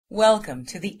Welcome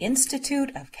to the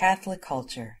Institute of Catholic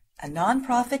Culture, a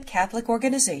nonprofit Catholic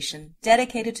organization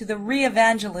dedicated to the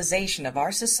re-evangelization of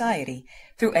our society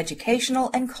through educational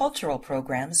and cultural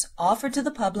programs offered to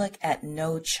the public at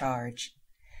no charge.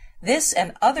 This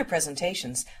and other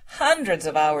presentations, hundreds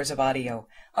of hours of audio,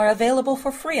 are available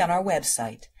for free on our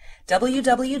website,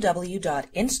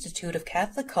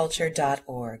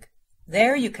 www.instituteofcatholicculture.org.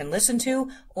 There you can listen to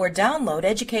or download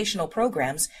educational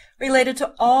programs related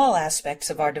to all aspects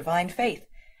of our divine faith,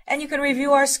 and you can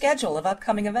review our schedule of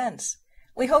upcoming events.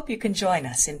 We hope you can join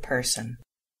us in person.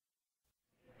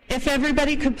 If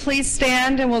everybody could please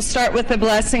stand, and we'll start with the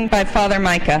blessing by Father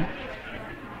Micah.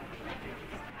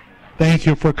 Thank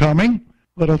you for coming.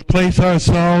 Let us place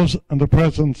ourselves in the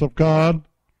presence of God.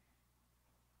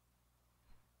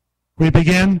 We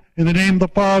begin in the name of the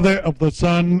Father, of the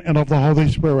Son, and of the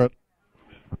Holy Spirit.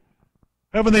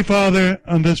 Heavenly Father,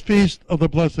 on this feast of the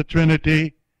Blessed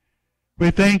Trinity,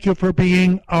 we thank you for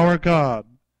being our God,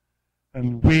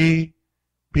 and we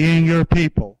being your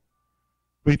people.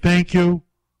 We thank you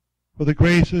for the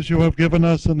graces you have given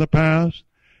us in the past,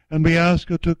 and we ask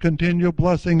you to continue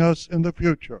blessing us in the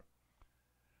future.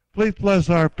 Please bless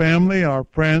our family, our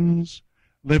friends,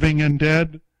 living and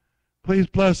dead. Please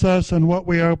bless us in what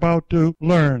we are about to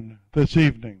learn this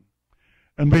evening.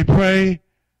 And we pray,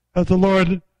 as the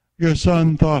Lord your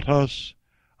Son taught us,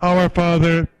 Our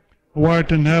Father, who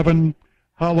art in heaven,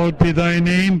 hallowed be thy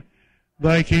name.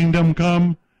 Thy kingdom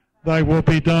come, thy will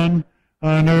be done,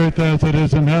 on earth as it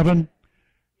is in heaven.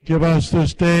 Give us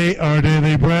this day our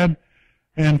daily bread,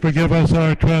 and forgive us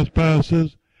our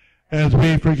trespasses, as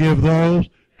we forgive those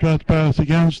who trespass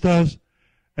against us.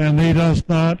 And lead us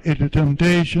not into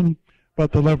temptation,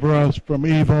 but deliver us from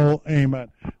evil.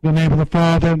 Amen. In the name of the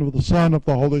Father, and of the Son, and of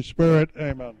the Holy Spirit.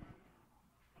 Amen.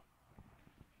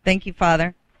 Thank you,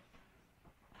 Father.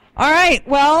 All right,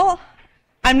 well,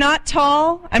 I'm not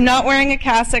tall. I'm not wearing a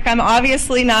cassock. I'm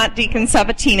obviously not Deacon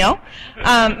Sabatino.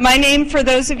 My name, for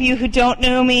those of you who don't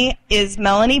know me, is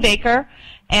Melanie Baker,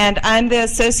 and I'm the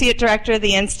Associate Director of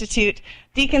the Institute.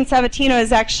 Deacon Sabatino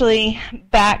is actually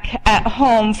back at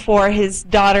home for his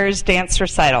daughter's dance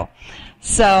recital.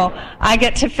 So I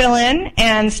get to fill in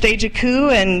and stage a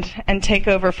coup and take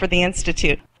over for the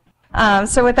Institute.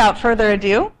 So without further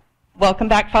ado, welcome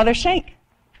back, Father Shank.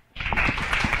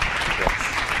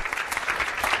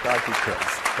 God be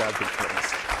praised. God be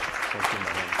praised. Thank you,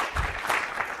 Melanie.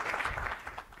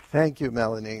 Thank you,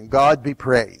 Melanie. God be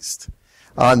praised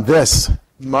on this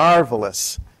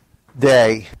marvelous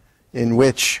day in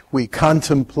which we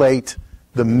contemplate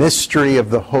the mystery of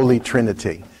the Holy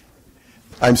Trinity.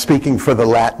 I'm speaking for the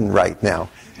Latin right now.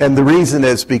 And the reason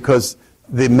is because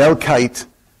the Melkite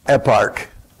eparch,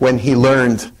 when he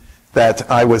learned that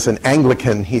I was an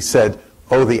Anglican, he said,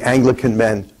 "Oh, the Anglican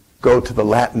men, go to the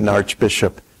Latin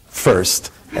archbishop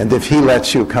first. And if he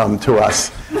lets you come to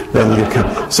us, then you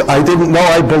can." So I didn't know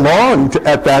I belonged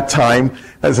at that time.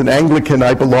 As an Anglican,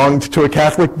 I belonged to a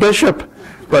Catholic bishop.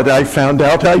 But I found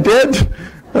out I did.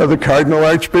 The Cardinal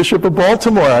Archbishop of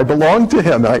Baltimore. I belonged to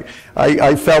him.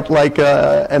 I felt like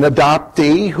an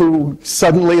adoptee who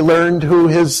suddenly learned who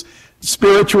his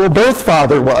spiritual birth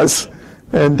father was.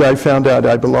 And I found out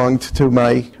I belonged to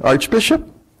my Archbishop.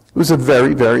 It was a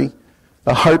very, very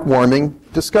heartwarming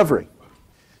discovery.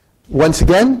 Once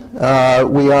again,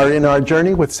 we are in our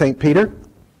journey with St. Peter.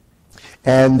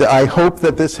 And I hope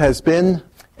that this has been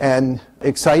an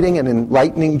exciting and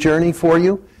enlightening journey for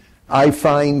you. I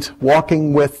find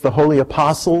walking with the Holy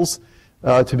Apostles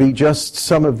to be just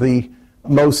some of the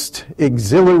most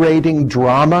exhilarating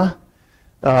drama,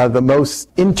 the most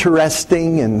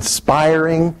interesting,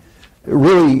 inspiring,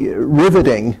 really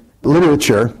riveting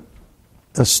literature,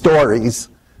 the stories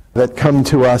that come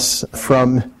to us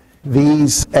from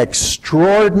these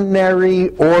extraordinary,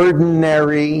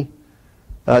 ordinary.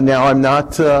 Now, I'm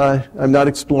not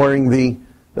exploring the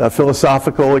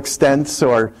philosophical extents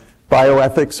or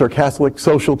bioethics or Catholic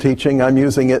social teaching. I'm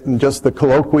using it in just the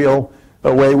colloquial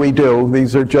way we do.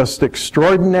 These are just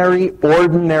extraordinary,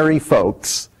 ordinary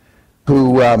folks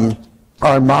who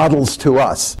are models to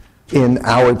us in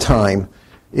our time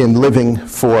in living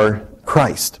for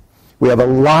Christ. We have a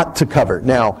lot to cover.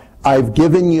 Now, I've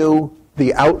given you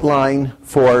the outline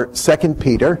for 2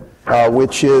 Peter,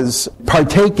 which is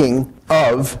partaking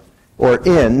of or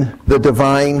in the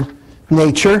divine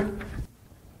nature.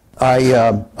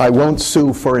 I won't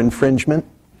sue for infringement.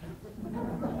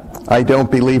 I don't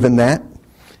believe in that.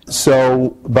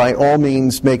 So by all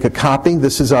means, make a copy.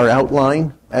 This is our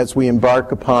outline as we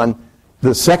embark upon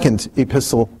the second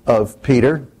epistle of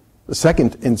Peter, the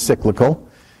second encyclical.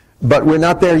 But we're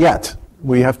not there yet.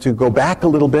 We have to go back a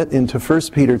little bit into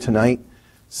 1 Peter tonight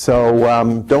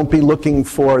So don't be looking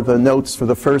for the notes for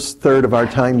the first third of our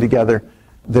time together.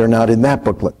 They're not in that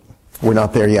booklet. We're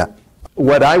not there yet.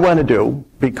 What I want to do,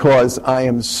 because I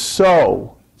am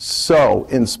so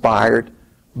inspired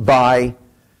by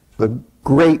the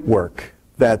great work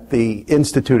that the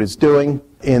Institute is doing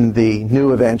in the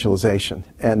new evangelization,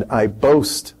 and I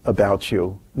boast about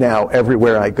you now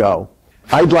everywhere I go.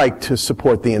 I'd like to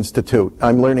support the Institute.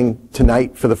 I'm learning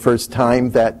tonight for the first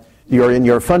time that you're in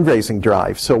your fundraising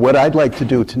drive. So what I'd like to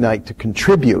do tonight to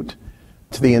contribute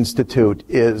to the Institute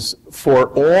is for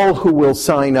all who will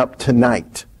sign up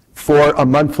tonight for a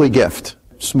monthly gift,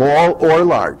 small or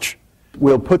large.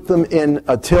 We'll put them in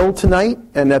a till tonight,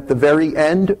 and at the very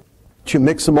end, you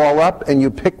mix them all up, and you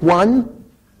pick one,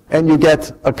 and you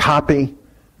get a copy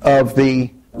of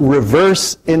the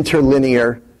reverse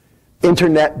interlinear,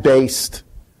 internet-based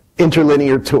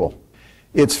interlinear tool.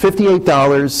 It's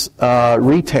 $58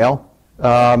 retail,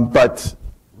 but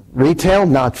retail,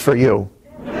 not for you.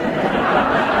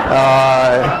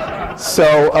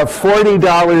 So a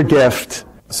 $40 gift.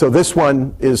 So this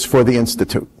one is for the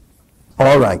Institute.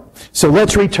 All right. So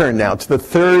let's return now to the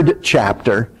third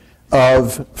chapter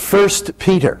of 1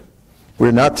 Peter.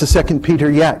 We're not to 2 Peter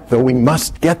yet, though we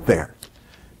must get there.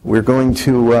 We're going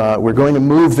to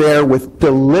move there with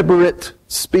deliberate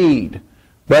speed,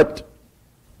 but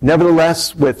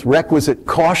nevertheless with requisite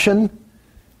caution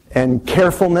and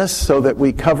carefulness so that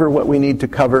we cover what we need to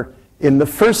cover in the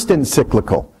first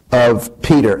encyclical of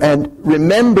Peter. And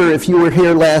remember, if you were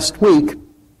here last week,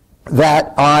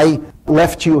 that I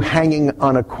left you hanging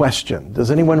on a question.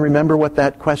 Does anyone remember what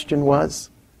that question was?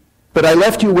 But I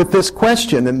left you with this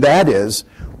question, and that is,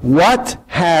 what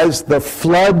has the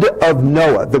flood of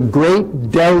Noah, the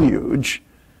great deluge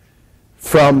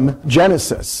from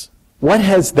Genesis, what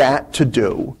has that to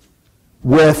do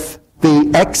with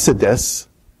the Exodus,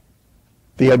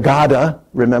 the Haggadah,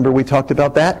 remember we talked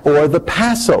about that, or the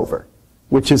Passover,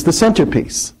 which is the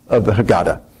centerpiece of the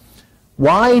Haggadah?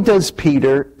 Why does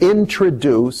Peter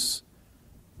introduce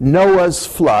Noah's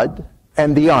flood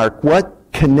and the ark? What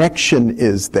connection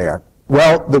is there?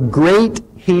 Well, the great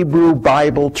Hebrew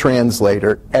Bible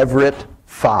translator, Everett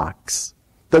Fox.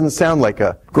 Doesn't sound like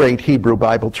a great Hebrew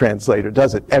Bible translator,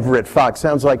 does it? Everett Fox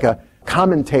sounds like a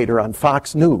commentator on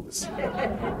Fox News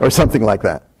or something like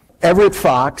that. Everett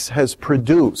Fox has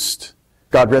produced,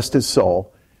 God rest his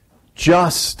soul,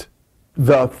 just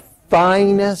the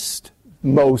finest,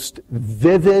 most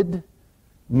vivid,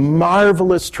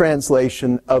 marvelous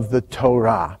translation of the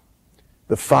Torah,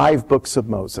 the 5 books of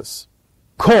Moses,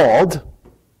 called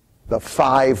the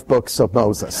 5 books of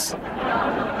Moses.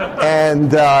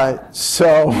 And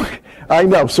so, I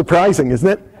know, surprising, isn't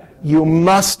it? You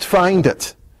must find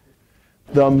it.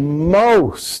 The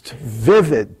most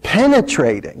vivid,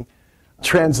 penetrating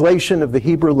translation of the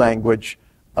Hebrew language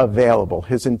available.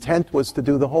 His intent was to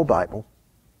do the whole Bible,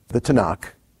 the Tanakh,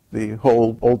 the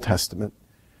whole Old Testament,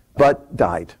 but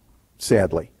died,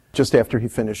 sadly, just after he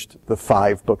finished the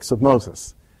 5 books of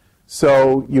Moses.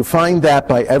 So you find that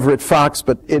by Everett Fox,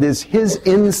 but it is his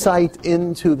insight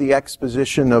into the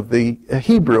exposition of the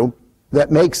Hebrew that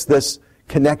makes this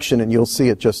connection, and you'll see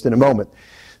it just in a moment.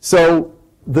 So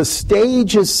the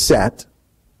stage is set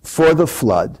for the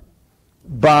flood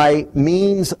by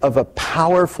means of a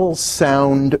powerful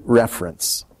sound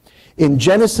reference. In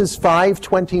Genesis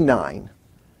 5:29,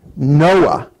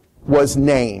 Noah was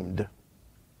named.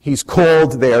 He's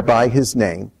called there by his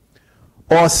name,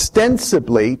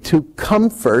 ostensibly to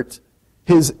comfort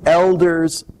his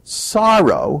elders'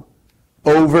 sorrow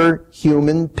over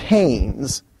human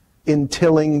pains in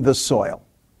tilling the soil.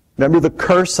 Remember the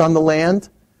curse on the land?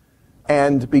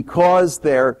 And because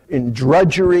they're in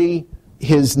drudgery,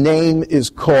 his name is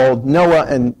called Noah,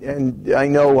 and I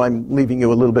know I'm leaving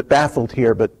you a little bit baffled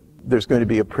here, but there's going to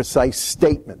be a precise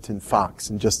statement in Fox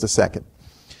in just a second.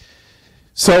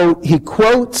 So he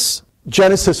quotes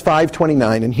Genesis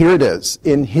 5:29, and here it is,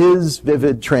 in his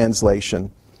vivid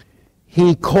translation.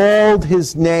 He called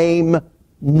his name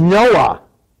Noah,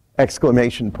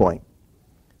 exclamation point,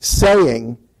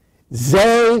 saying,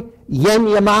 Ze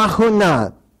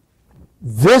yenyamahuna,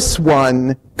 this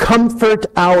one comfort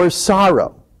our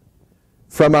sorrow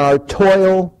from our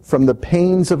toil, from the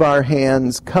pains of our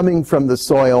hands, coming from the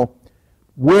soil,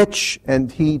 which,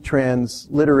 and he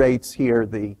transliterates here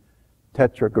the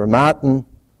tetragrammaton,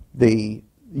 the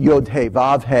Yod-He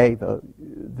Vav-He,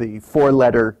 the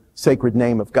 4-letter sacred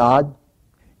name of God.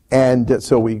 And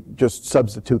so we just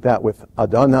substitute that with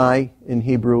Adonai in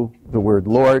Hebrew, the word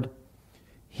Lord.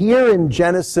 Here in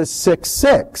Genesis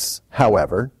 6:6,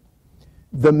 however,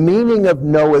 the meaning of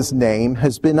Noah's name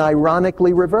has been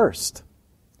ironically reversed.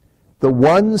 the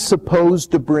one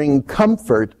supposed to bring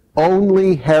comfort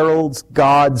only heralds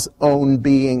God's own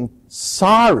being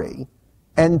sorry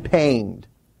and pained.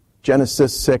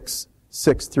 Genesis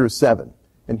 6 through 7.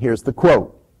 And here's the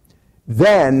quote.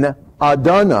 Then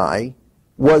Adonai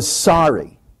was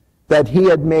sorry that he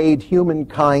had made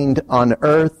humankind on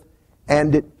earth,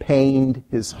 and it pained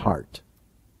his heart.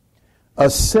 A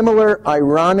similar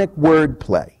ironic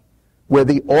wordplay, where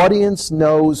the audience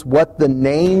knows what the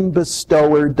name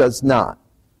bestower does not,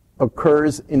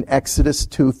 occurs in Exodus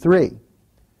 2:3.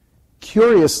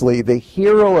 Curiously, the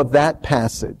hero of that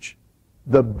passage,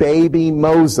 the baby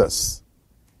Moses,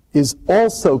 is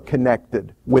also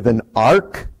connected with an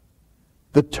ark,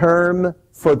 the term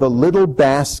for the little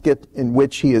basket in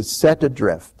which he is set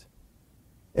adrift,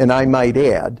 and I might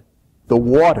add, the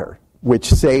water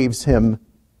which saves him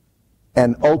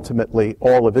and ultimately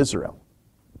all of Israel.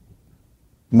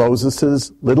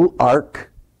 Moses' little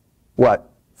ark,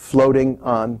 what? Floating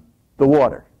on the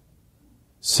water.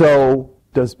 So,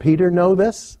 does Peter know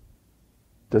this?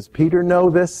 Does Peter know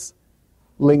this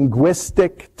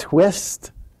linguistic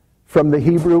twist from the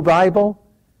Hebrew Bible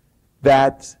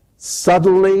that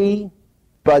subtly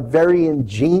but very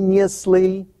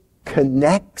ingeniously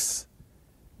connects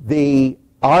the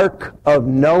Ark of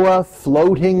Noah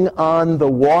floating on the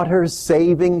water,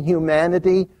 saving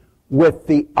humanity, with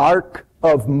the Ark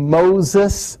of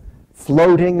Moses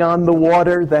floating on the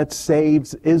water that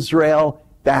saves Israel?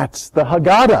 That's the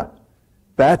Haggadah.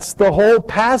 That's the whole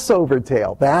Passover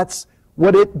tale. That's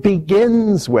what it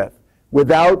begins with.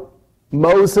 Without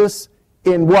Moses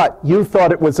in what? You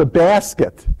thought it was a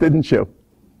basket, didn't you?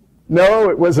 No,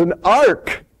 it was an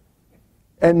ark.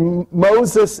 And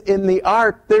Moses in the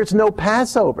ark, there's no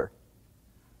Passover.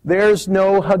 There's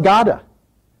no Haggadah.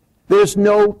 There's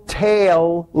no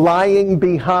tale lying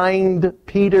behind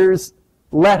Peter's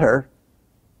letter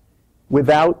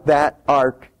without that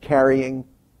ark carrying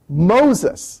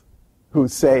Moses, who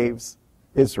saves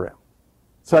Israel.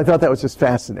 So I thought that was just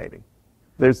fascinating.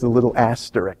 There's the little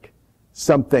asterisk,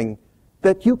 something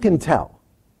that you can tell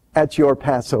at your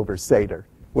Passover Seder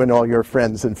when all your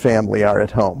friends and family are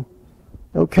at home.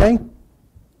 Okay?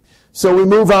 So we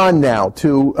move on now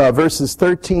to verses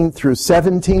 13 through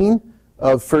 17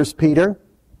 of 1 Peter.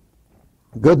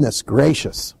 Goodness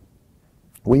gracious.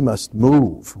 We must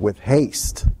move with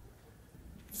haste.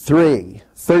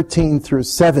 13 through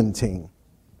 17.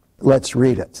 Let's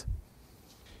read it.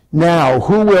 Now,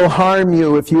 who will harm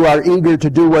you if you are eager to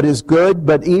do what is good?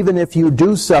 But even if you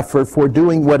do suffer for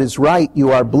doing what is right, you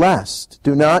are blessed.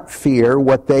 Do not fear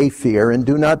what they fear, and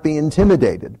do not be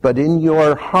intimidated. But in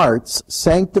your hearts,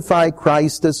 sanctify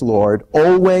Christ as Lord.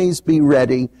 Always be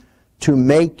ready to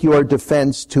make your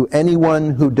defense to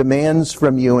anyone who demands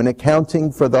from you an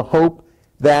accounting for the hope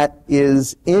that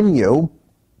is in you.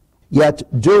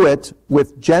 Yet do it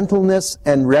with gentleness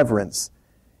and reverence.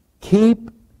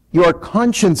 Keep your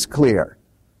conscience clear,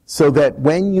 so that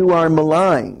when you are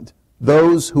maligned,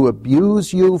 those who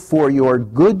abuse you for your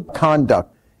good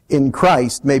conduct in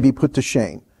Christ may be put to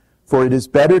shame. For it is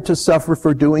better to suffer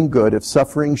for doing good, if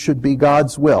suffering should be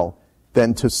God's will,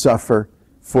 than to suffer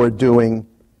for doing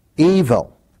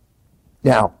evil.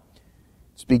 Now,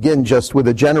 let's begin just with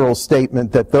a general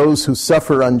statement that those who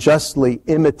suffer unjustly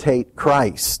imitate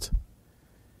Christ.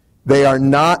 They are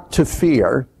not to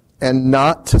fear and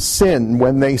not to sin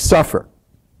when they suffer.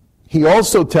 He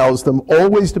also tells them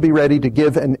always to be ready to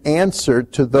give an answer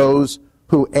to those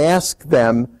who ask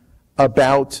them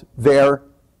about their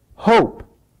hope.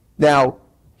 Now,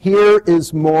 here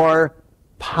is more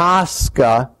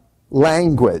Pascha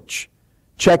language.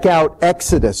 Check out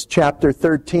Exodus chapter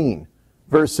 13,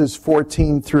 verses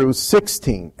 14 through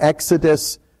 16.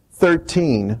 Exodus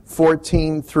 13,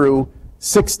 14 through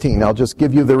 16. I'll just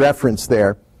give you the reference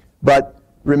there. But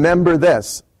remember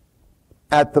this,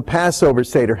 at the Passover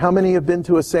Seder, how many have been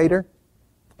to a Seder?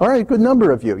 All right, good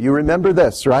number of you. You remember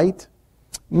this, right?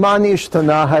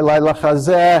 Manishtana halayla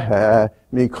chazeh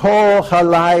mikol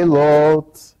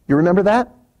halaylot. You remember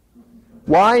that?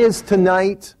 Why is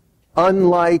tonight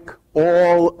unlike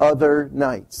all other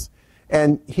nights?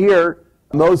 And here,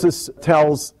 Moses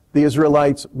tells the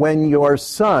Israelites, when your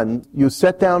son, you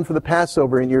set down for the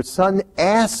Passover, and your son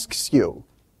asks you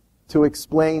to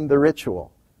explain the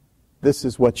ritual, this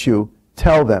is what you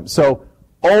tell them. So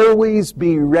always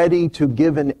be ready to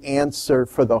give an answer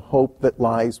for the hope that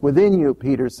lies within you,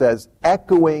 Peter says,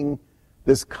 echoing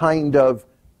this kind of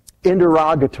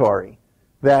interrogatory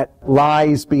that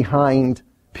lies behind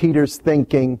Peter's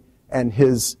thinking and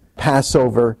his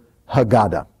Passover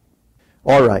Haggadah.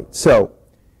 All right, so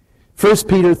 1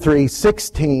 Peter 3,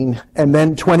 16 and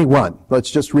then 21.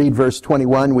 Let's just read verse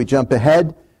 21. We jump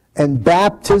ahead. And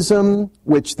baptism,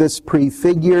 which this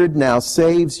prefigured, now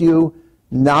saves you,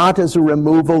 not as a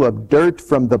removal of dirt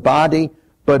from the body,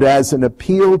 but as an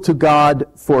appeal to God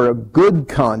for a good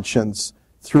conscience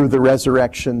through the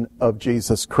resurrection of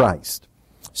Jesus Christ.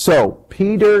 So,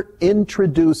 Peter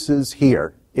introduces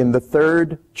here, in the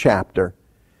 3rd chapter,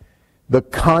 the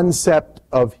concept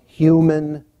of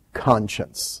human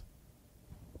conscience.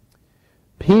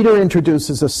 Peter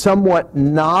introduces a somewhat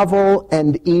novel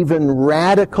and even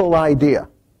radical idea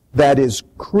that is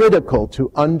critical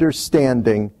to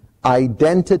understanding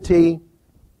identity,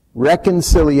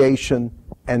 reconciliation,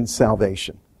 and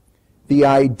salvation. The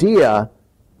idea,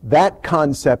 that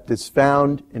concept is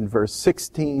found in verse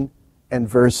 16 and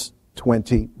verse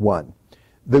 21.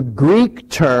 The Greek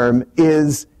term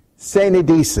is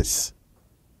syneidesis,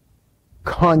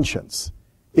 conscience.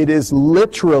 It is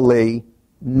literally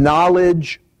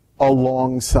knowledge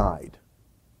alongside.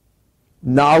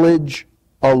 Knowledge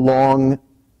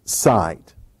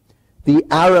alongside. The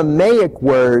Aramaic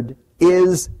word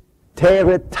is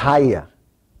teretaya.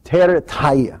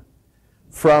 Teretaya.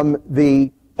 From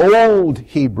the old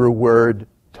Hebrew word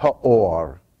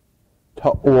ta'or.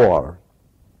 Ta'or.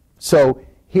 So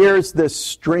here's this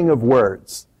string of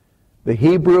words. The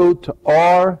Hebrew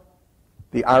ta'or,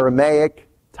 the Aramaic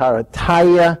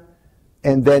teretaya,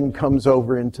 and then comes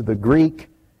over into the Greek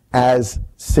as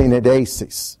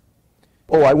syneidesis.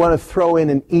 Oh, I want to throw in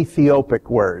an Ethiopic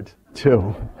word,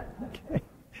 too. Okay.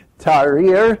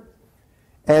 Tarir,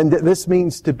 and this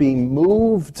means to be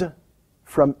moved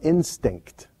from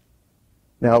instinct.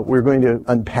 Now, we're going to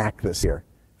unpack this here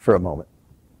for a moment.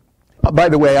 By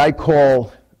the way, I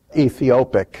call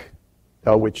Ethiopic,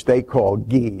 which they call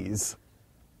Ge'ez,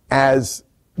 as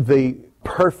the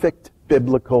perfect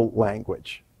biblical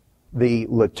language, the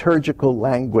liturgical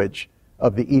language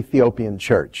of the Ethiopian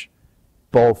Church,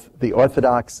 both the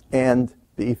Orthodox and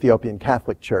the Ethiopian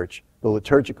Catholic Church. The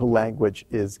liturgical language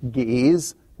is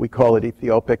Ge'ez. We call it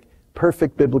Ethiopic.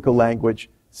 Perfect biblical language,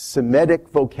 Semitic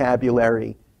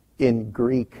vocabulary in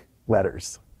Greek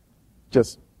letters.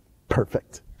 Just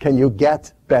perfect. Can you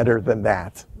get better than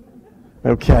that?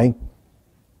 Okay.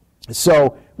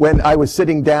 So when I was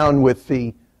sitting down with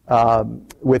the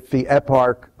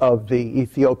eparch of the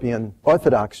Ethiopian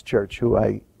Orthodox Church, who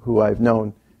I've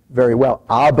known very well,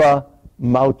 Abba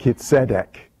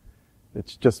Malkitzedek.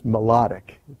 It's just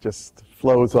melodic. It just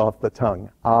flows off the tongue.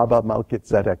 Abba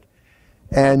Malkitzedek.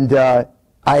 And I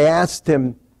asked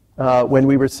him when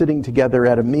we were sitting together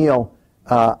at a meal.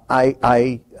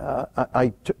 I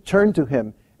turned to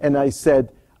him and I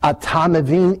said, "Ata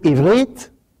mevin ivrit?"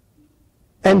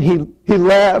 And he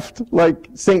laughed like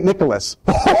St. Nicholas.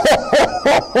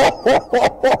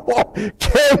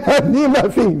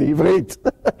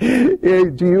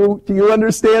 Do you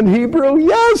understand Hebrew?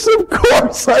 Yes, of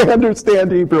course I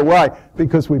understand Hebrew. Why?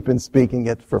 Because we've been speaking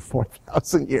it for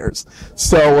 4,000 years.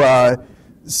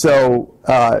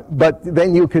 But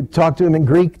then you could talk to him in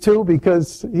Greek too,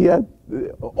 because he had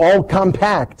all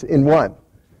compact in one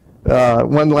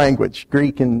language,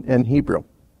 Greek and Hebrew.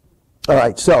 All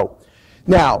right, so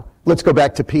now, let's go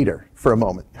back to Peter for a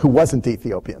moment, who wasn't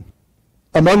Ethiopian.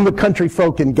 Among the country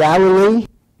folk in Galilee,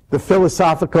 the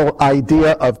philosophical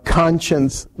idea of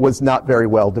conscience was not very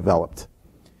well developed.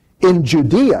 In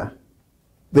Judea,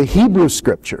 the Hebrew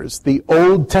Scriptures, the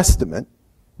Old Testament,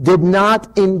 did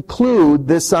not include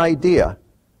this idea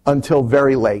until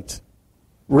very late.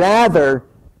 Rather,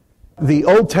 the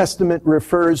Old Testament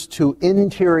refers to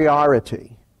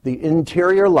interiority, the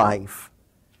interior life,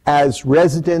 as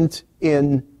resident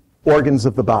in organs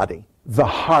of the body. The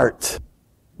heart,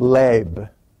 leb.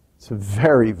 It's a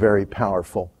very, very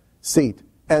powerful seat.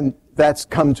 And that's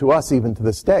come to us even to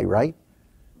this day, right?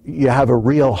 You have a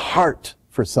real heart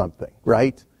for something,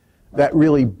 right? That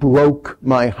really broke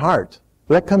my heart.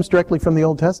 That comes directly from the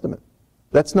Old Testament.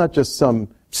 That's not just some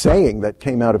saying that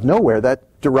came out of nowhere.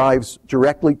 That derives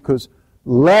directly because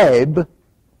leb,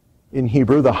 in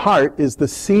Hebrew, the heart, is the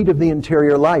seat of the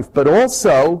interior life, but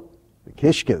also the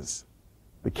kishkas,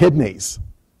 the kidneys.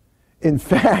 In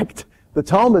fact, the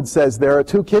Talmud says there are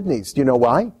two kidneys. Do you know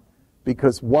why?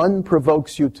 Because one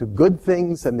provokes you to good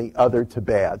things and the other to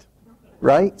bad.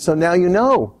 Right? So now you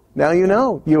know. Now you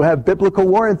know. You have biblical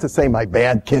warrant to say, my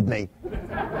bad kidney.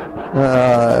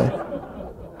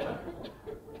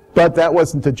 But that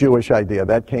wasn't a Jewish idea.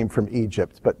 That came from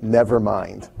Egypt, but never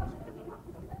mind.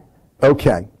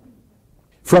 Okay.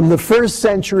 From the 1st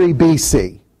century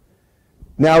BC,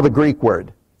 now the Greek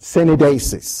word,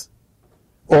 syneidesis,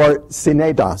 or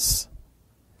syneidos,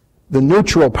 the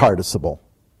neutral participle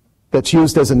that's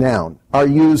used as a noun, are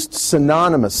used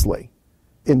synonymously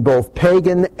in both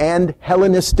pagan and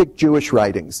Hellenistic Jewish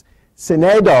writings.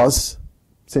 synedos,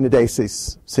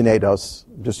 synedesis, synedos,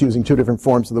 just using two different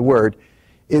forms of the word,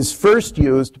 is first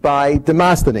used by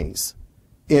Demosthenes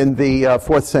in the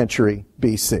 4th century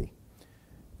BC.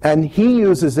 And he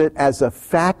uses it as a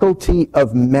faculty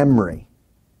of memory.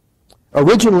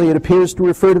 Originally, it appears to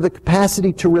refer to the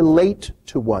capacity to relate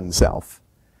to oneself,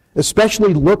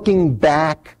 especially looking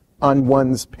back on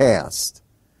one's past,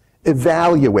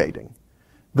 evaluating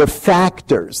the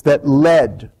factors that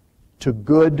led to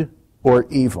good or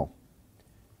evil.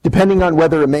 Depending on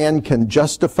whether a man can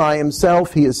justify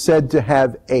himself, he is said to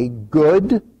have a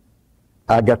good,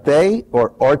 agate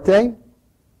or orte,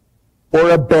 or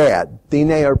a bad,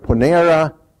 dine or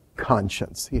ponera,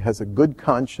 conscience. He has a good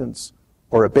conscience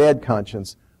or a bad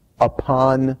conscience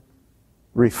upon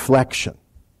reflection.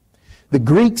 The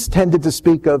Greeks tended to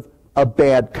speak of a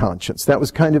bad conscience. That was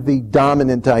kind of the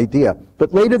dominant idea.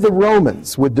 But later the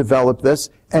Romans would develop this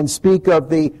and speak of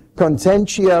the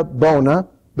conscientia bona,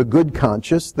 the good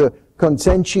conscience, the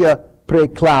conscientia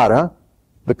preclara,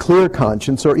 the clear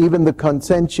conscience, or even the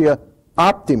conscientia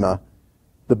optima,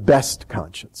 the best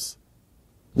conscience.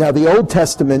 Now, the Old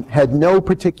Testament had no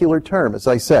particular term, as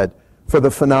I said, for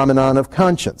the phenomenon of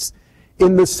conscience.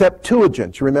 In the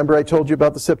Septuagint, you remember I told you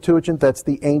about the Septuagint? That's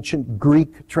the ancient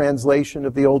Greek translation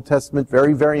of the Old Testament.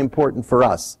 Very, very important for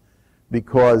us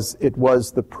because it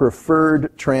was the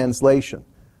preferred translation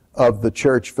of the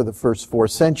church for the first 4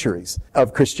 centuries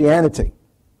of Christianity.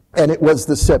 And it was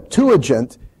the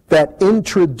Septuagint that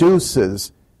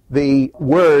introduces the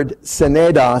word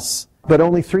synedos, but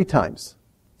only 3 times.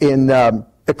 In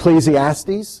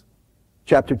Ecclesiastes,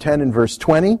 chapter 10 and verse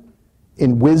 20,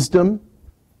 in Wisdom,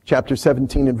 chapter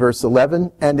 17 and verse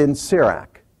 11, and in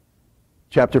Sirach,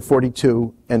 chapter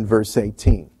 42 and verse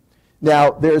 18.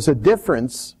 Now, there's a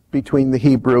difference between the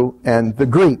Hebrew and the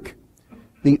Greek.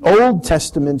 The Old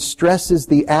Testament stresses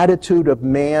the attitude of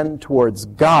man towards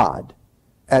God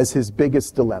as his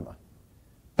biggest dilemma.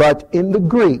 But in the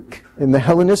Greek, in the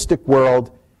Hellenistic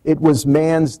world, it was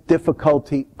man's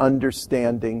difficulty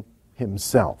understanding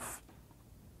himself.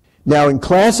 Now, in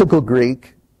classical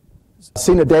Greek,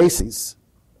 synedesis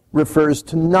refers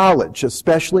to knowledge,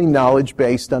 especially knowledge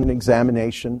based on an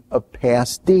examination of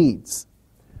past deeds.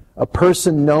 A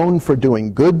person known for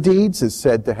doing good deeds is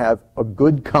said to have a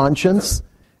good conscience.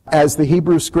 As the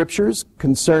Hebrew Scriptures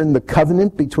concern the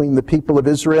covenant between the people of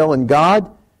Israel and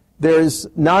God, there's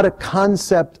not a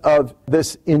concept of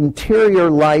this interior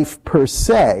life per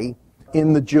se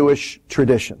in the Jewish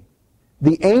tradition.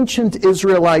 The ancient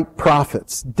Israelite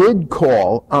prophets did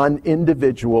call on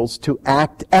individuals to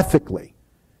act ethically,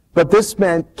 but this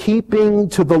meant keeping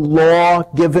to the law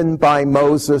given by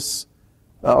Moses,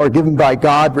 or given by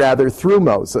God rather through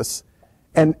Moses,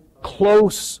 and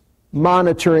close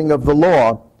monitoring of the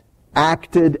law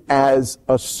acted as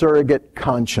a surrogate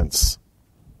conscience.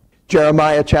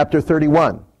 Jeremiah chapter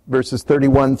 31, verses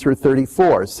 31 through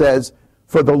 34 says,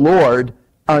 "For the Lord,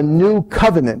 a new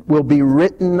covenant will be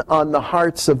written on the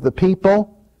hearts of the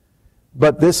people,"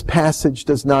 but this passage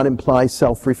does not imply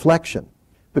self-reflection.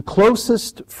 The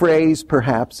closest phrase,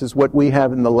 perhaps, is what we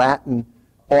have in the Latin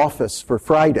office for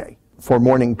Friday, for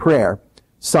morning prayer,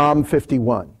 Psalm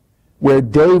 51, where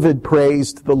David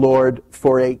praised the Lord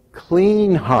for a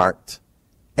clean heart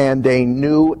and a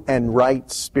new and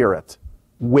right spirit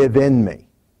within me.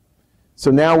 So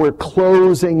now we're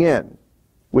closing in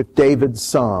with David's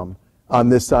psalm on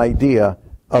this idea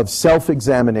of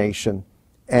self-examination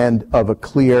and of a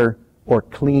clear or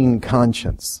clean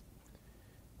conscience.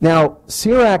 Now,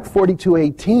 Sirach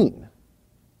 42:18,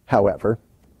 however,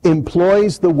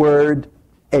 employs the word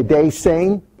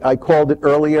edesein. I called it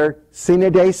earlier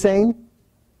synedesein.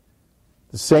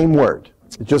 The same word.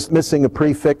 Just missing a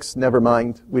prefix, never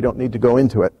mind, we don't need to go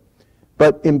into it.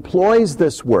 But employs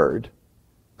this word,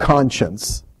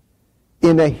 conscience,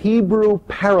 in a Hebrew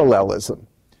parallelism.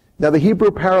 Now, the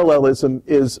Hebrew parallelism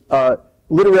is a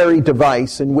literary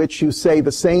device in which you say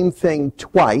the same thing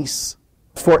twice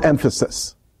for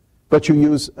emphasis, but you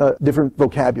use a different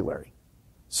vocabulary.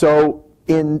 So,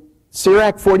 in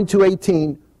Sirach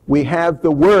 42:18, we have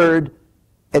the word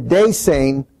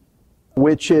edesein,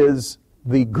 which is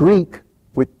the Greek,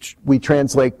 which we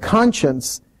translate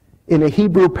conscience, in a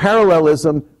Hebrew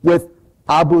parallelism with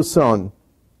abuson,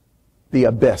 the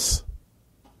abyss.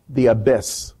 The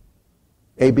abyss.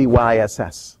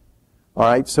 A-B-Y-S-S. All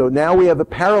right, so now we have a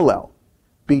parallel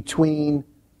between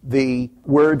the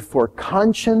word for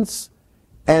conscience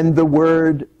and the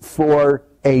word for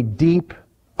a deep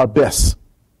abyss.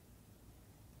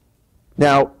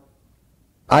 Now,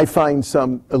 I find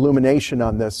some illumination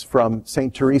on this from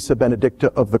St. Teresa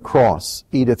Benedicta of the Cross,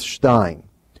 Edith Stein,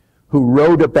 who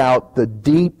wrote about the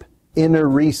deep inner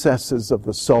recesses of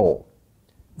the soul,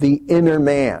 the inner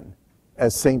man,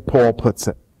 as St. Paul puts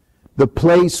it, the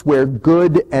place where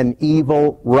good and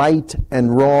evil, right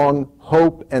and wrong,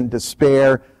 hope and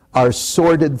despair are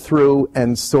sorted through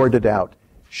and sorted out.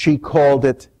 She called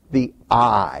it the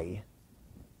I.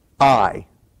 I.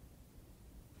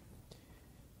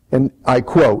 And I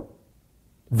quote,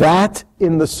 that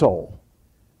in the soul,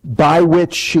 by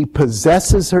which she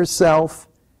possesses herself,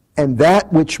 and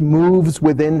that which moves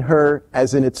within her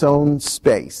as in its own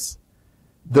space.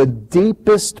 The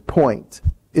deepest point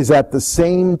is at the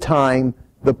same time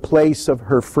the place of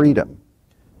her freedom,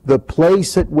 the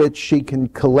place at which she can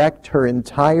collect her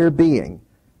entire being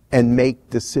and make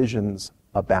decisions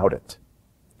about it.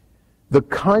 The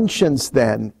conscience,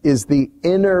 then, is the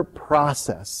inner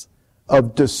process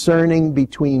of discerning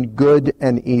between good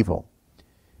and evil.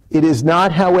 It is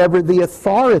not, however, the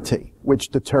authority which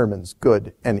determines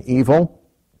good and evil.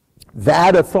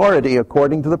 That authority,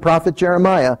 according to the prophet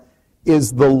Jeremiah,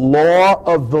 is the law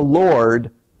of the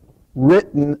Lord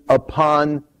written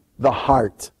upon the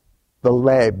heart, the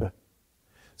leb.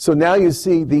 So now you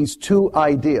see these two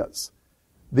ideas.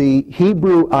 The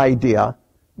Hebrew idea,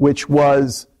 which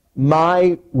was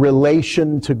my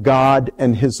relation to God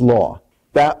and His law,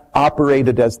 that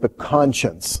operated as the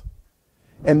conscience.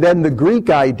 And then the Greek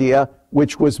idea,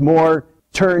 which was more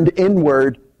turned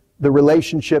inward, the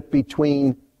relationship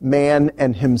between man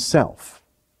and himself.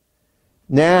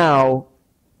 Now,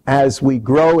 as we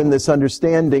grow in this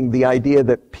understanding, the idea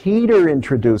that Peter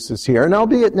introduces here, and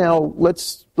albeit now,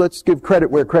 let's give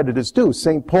credit where credit is due.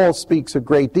 St. Paul speaks a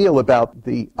great deal about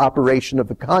the operation of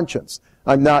the conscience.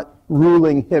 I'm not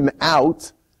ruling him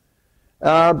out,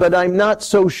 but I'm not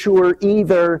so sure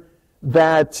either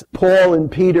that Paul and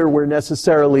Peter were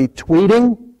necessarily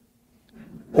tweeting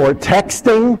or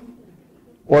texting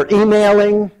or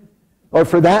emailing, or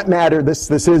for that matter, this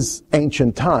is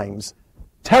ancient times,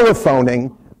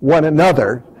 telephoning one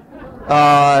another.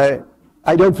 I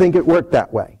don't think it worked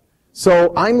that way.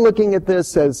 So I'm looking at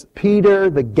this as Peter,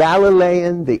 the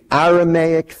Galilean, the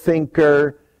Aramaic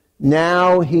thinker.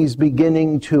 Now he's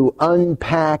beginning to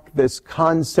unpack this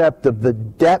concept of the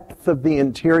depth of the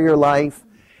interior life,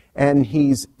 and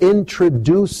he's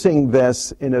introducing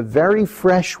this in a very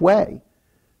fresh way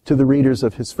to the readers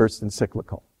of his first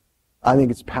encyclical. I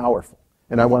think it's powerful,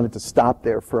 and I wanted to stop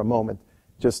there for a moment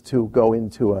just to go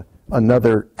into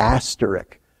another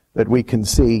asterisk that we can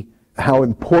see how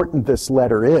important this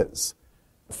letter is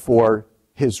for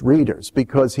his readers,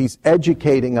 because he's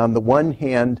educating, on the one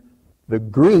hand, the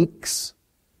Greeks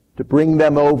to bring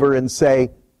them over and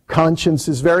say, conscience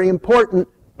is very important,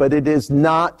 but it is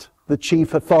not the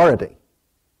chief authority.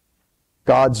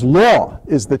 God's law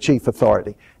is the chief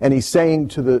authority. And he's saying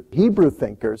to the Hebrew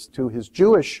thinkers, to his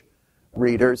Jewish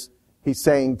readers, he's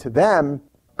saying to them,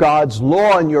 God's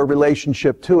law and your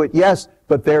relationship to it, yes,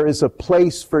 but there is a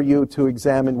place for you to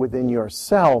examine within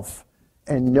yourself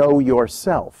and know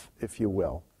yourself, if you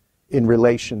will, in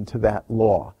relation to that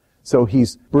law. So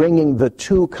he's bringing the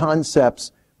two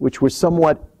concepts, which were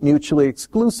somewhat mutually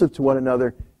exclusive to one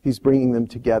another, he's bringing them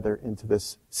together into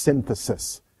this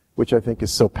synthesis, which I think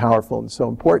is so powerful and so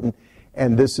important.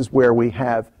 And this is where we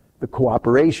have the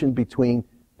cooperation between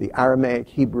the Aramaic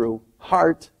Hebrew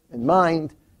heart and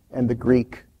mind and the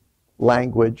Greek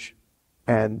language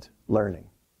and learning.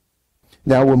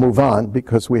 Now we'll move on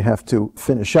because we have to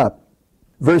finish up.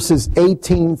 Verses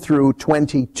 18 through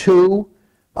 22,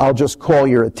 I'll just call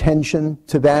your attention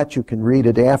to that. You can read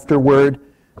it afterward.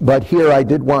 But here I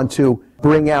did want to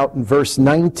bring out in verse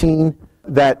 19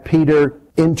 that Peter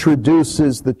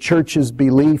introduces the church's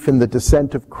belief in the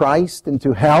descent of Christ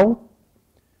into hell,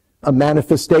 a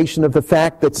manifestation of the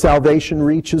fact that salvation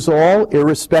reaches all,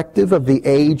 irrespective of the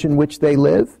age in which they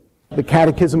live. The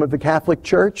Catechism of the Catholic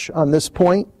Church on this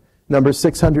point, number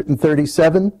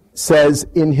 637, says,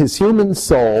 in his human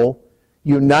soul,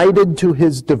 united to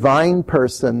his divine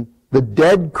person, the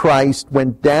dead Christ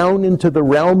went down into the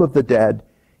realm of the dead.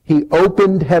 He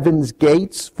opened heaven's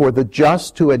gates for the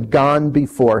just who had gone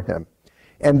before him.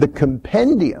 And the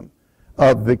compendium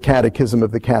of the Catechism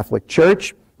of the Catholic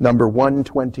Church, number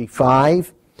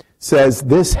 125, says,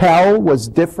 this hell was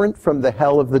different from the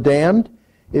hell of the damned.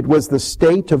 It was the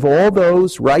state of all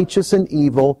those, righteous and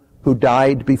evil, who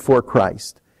died before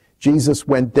Christ. Jesus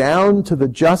went down to the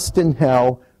just in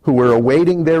hell who were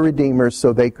awaiting their Redeemer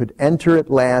so they could enter at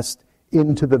last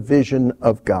into the vision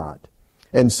of God.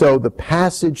 And so the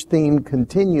passage theme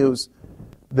continues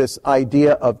this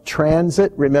idea of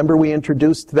transit. Remember we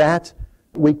introduced that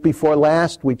week before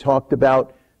last. We talked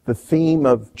about the theme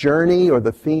of journey or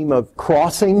the theme of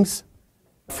crossings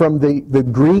from the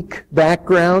Greek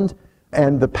background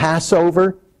and the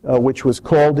Passover which was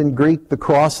called in Greek the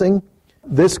crossing.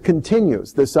 This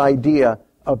continues, this idea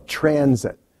of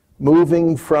transit,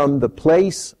 moving from the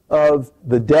place of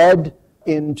the dead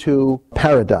into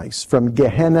paradise, from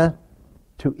Gehenna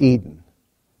to Eden.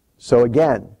 So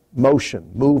again,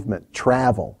 motion, movement,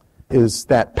 travel is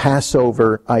that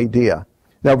Passover idea.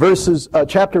 Now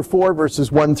chapter 4,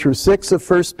 verses 1 through 6 of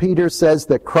 1 Peter says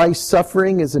that Christ's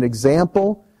suffering is an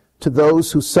example to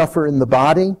those who suffer in the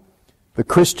body. The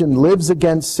Christian lives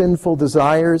against sinful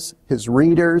desires. His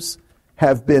readers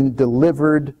have been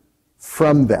delivered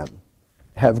from them,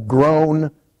 have grown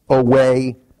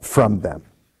away from them.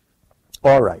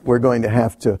 All right, we're going to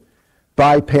have to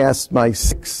bypass my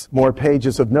 6 more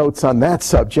pages of notes on that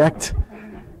subject,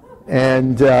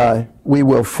 and we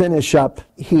will finish up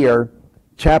here,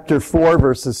 chapter 4,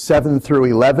 verses 7 through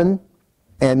 11.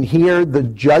 And here the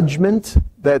judgment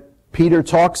that Peter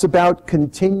talks about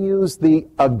continues the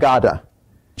agada.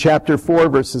 Chapter 4,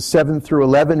 verses 7 through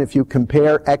 11, if you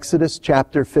compare Exodus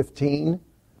chapter 15,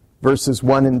 verses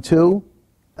 1 and 2,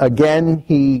 again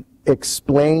he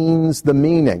explains the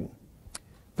meaning.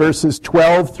 Verses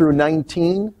 12 through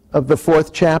 19 of the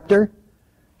 4th chapter,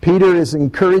 Peter is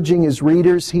encouraging his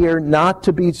readers here not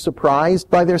to be surprised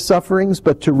by their sufferings,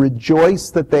 but to rejoice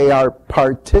that they are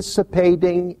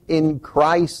participating in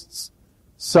Christ's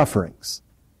sufferings.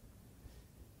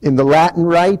 In the Latin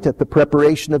rite, at the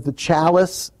preparation of the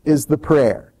chalice, is the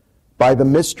prayer. By the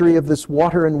mystery of this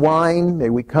water and wine,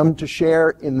 may we come to share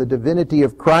in the divinity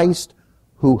of Christ,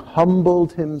 who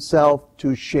humbled himself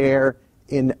to share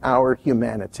in our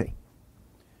humanity.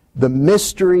 The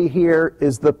mystery here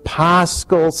is the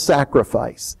paschal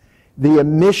sacrifice, the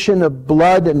emission of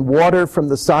blood and water from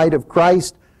the side of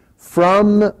Christ,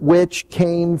 from which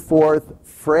came forth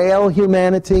frail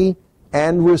humanity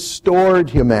and restored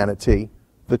humanity,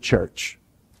 the church.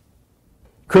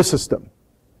 Chrysostom,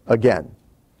 again.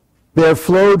 There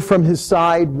flowed from his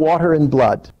side water and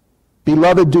blood.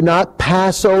 Beloved, do not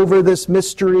pass over this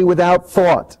mystery without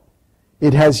thought.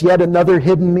 It has yet another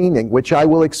hidden meaning, which I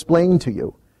will explain to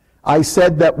you. I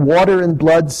said that water and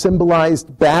blood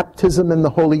symbolized baptism in the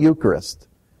Holy Eucharist.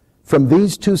 From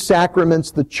these 2 sacraments,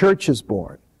 the church is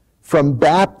born. From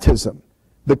baptism,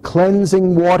 the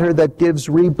cleansing water that gives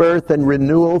rebirth and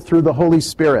renewal through the Holy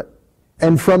Spirit.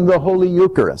 And from the Holy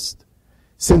Eucharist.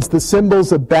 Since the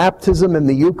symbols of baptism and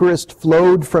the Eucharist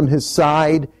flowed from his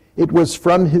side, it was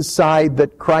from his side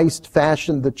that Christ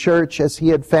fashioned the church as he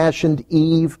had fashioned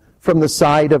Eve from the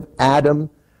side of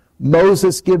Adam.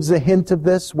 Moses gives a hint of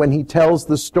this when he tells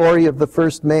the story of the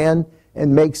first man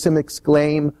and makes him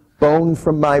exclaim, bone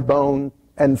from my bone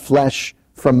and flesh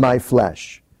from my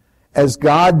flesh. As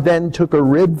God then took a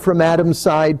rib from Adam's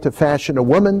side to fashion a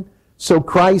woman, so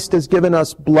Christ has given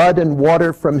us blood and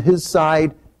water from his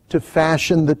side to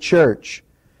fashion the church.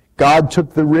 God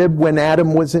took the rib when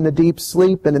Adam was in a deep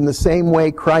sleep, and in the same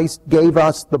way Christ gave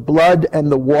us the blood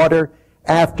and the water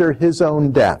after his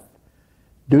own death.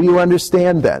 Do you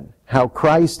understand then how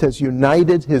Christ has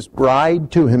united his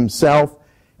bride to himself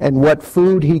and what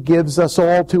food he gives us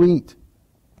all to eat?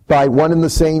 By one and the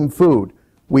same food,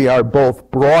 we are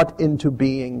both brought into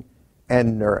being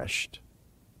and nourished.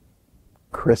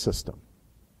 Chrysostom.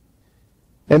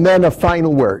 And then a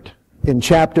final word. In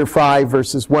chapter 5,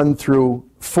 verses 1 through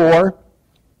 4,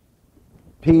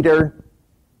 Peter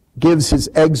gives his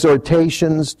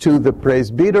exhortations to the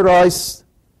presbyteros,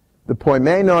 the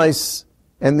poimenos,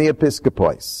 and the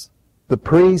episkopos, the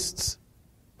priests,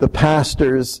 the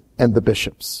pastors, and the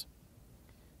bishops.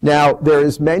 Now, there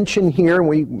is mention here, and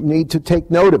we need to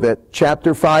take note of it,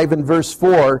 chapter 5 and verse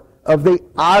 4, of the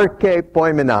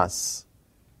archepoimenos,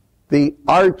 the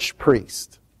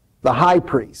archpriest, the high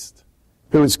priest,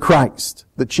 who is Christ,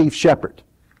 the chief shepherd.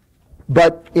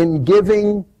 But in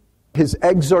giving his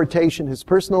exhortation, his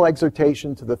personal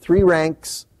exhortation to the 3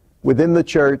 ranks within the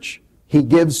church, he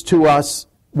gives to us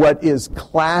what is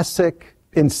classic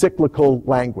encyclical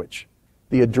language.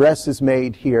 The address is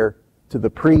made here to the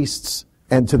priests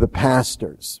and to the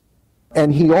pastors.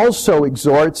 And he also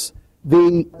exhorts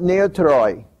the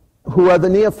neoteroi, who are the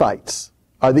neophytes,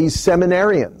 are these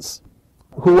seminarians,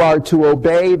 who are to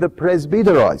obey the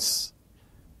presbyteros,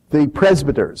 the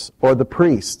presbyters, or the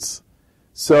priests.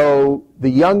 So the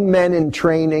young men in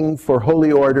training for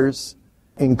holy orders,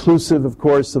 inclusive, of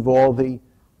course, of all the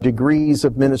degrees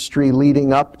of ministry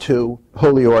leading up to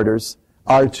holy orders,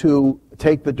 are to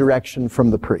take the direction from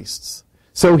the priests.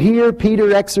 So here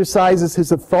Peter exercises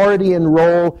his authority and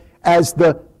role as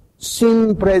the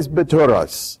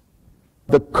synpresbyteros,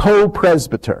 the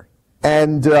co-presbyter,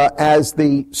 and as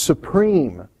the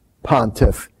supreme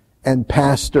pontiff and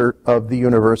pastor of the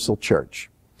universal church.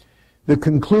 The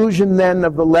conclusion then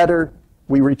of the letter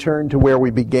we return to where we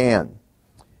began.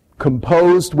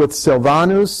 Composed with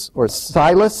Silvanus or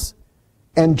Silas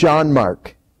and John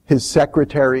Mark, his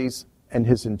secretaries and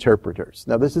his interpreters.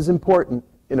 Now this is important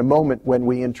in a moment when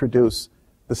we introduce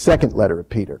the second letter of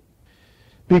Peter.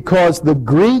 Because the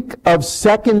Greek of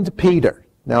 2 Peter,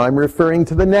 now I'm referring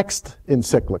to the next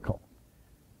encyclical,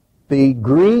 the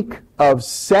Greek of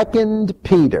 2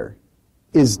 Peter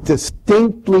is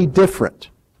distinctly different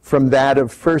from that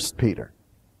of 1 Peter,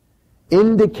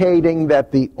 indicating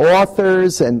that the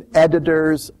authors and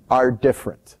editors are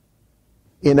different.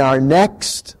 In our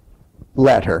next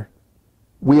letter,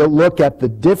 we'll look at the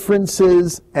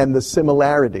differences and the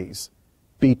similarities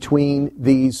between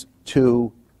these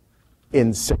two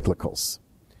encyclicals.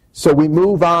 So we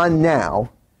move on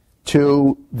now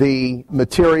to the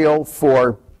material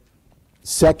for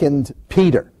 2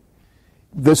 Peter.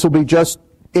 This will be just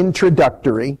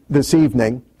introductory this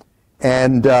evening,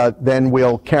 and then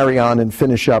we'll carry on and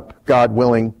finish up, God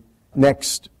willing,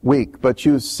 next week. But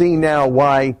you see now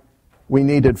why we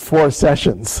needed 4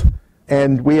 sessions,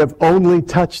 and we have only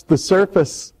touched the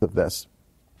surface of this.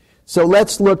 So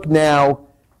let's look now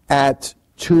at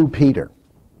 2 Peter,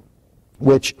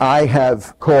 which I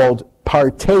have called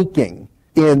partaking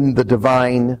in the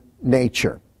divine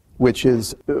nature, which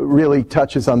is really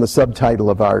touches on the subtitle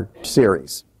of our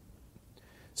series.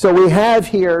 So we have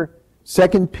here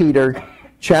 2 Peter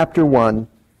chapter 1,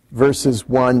 verses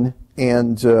 1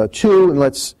 and 2, and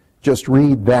let's just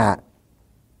read that.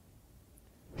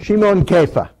 Shimon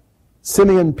Kepha,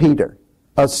 Simeon Peter,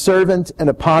 a servant and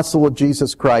apostle of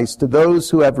Jesus Christ, to those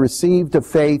who have received a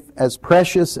faith as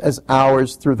precious as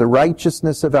ours through the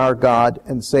righteousness of our God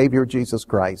and Savior Jesus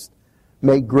Christ.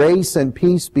 May grace and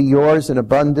peace be yours in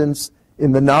abundance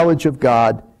in the knowledge of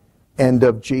God and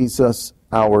of Jesus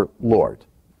our Lord.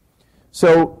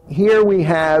 So here we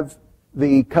have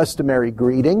the customary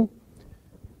greeting.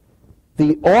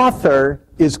 The author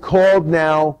is called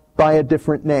now by a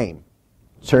different name.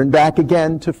 Turn back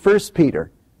again to 1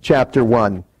 Peter chapter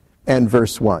 1 and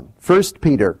verse 1. 1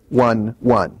 Peter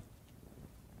 1:1.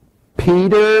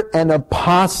 Peter, an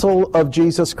apostle of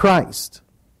Jesus Christ.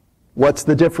 What's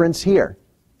the difference here?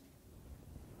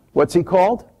 What's he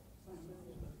called?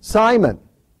 Simon.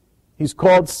 He's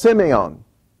called Simeon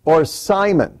or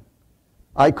Simon.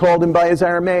 I called him by his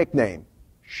Aramaic name,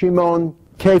 Shimon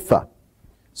Kepha.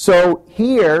 So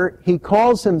here he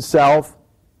calls himself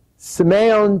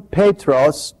Simeon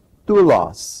Petros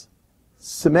Doulos.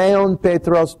 Simeon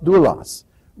Petros Doulos,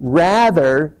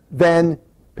 rather than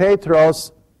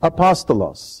Petros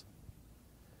Apostolos.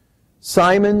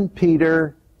 Simon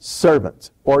Peter,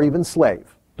 servant, or even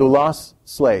slave. Doulos,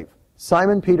 slave.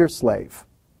 Simon Peter, slave.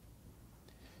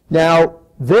 Now,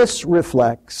 this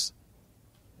reflects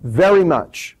very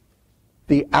much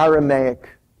the Aramaic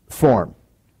form,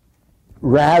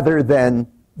 rather than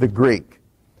the Greek.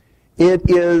 It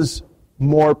is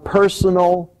more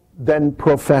personal than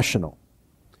professional.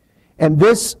 And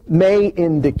this may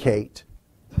indicate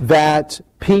that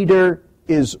Peter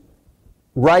is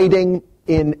writing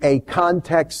in a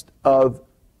context of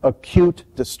acute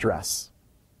distress.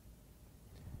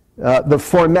 The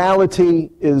formality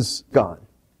is gone.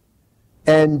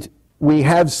 And we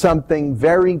have something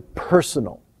very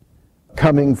personal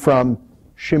coming from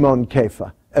Shimon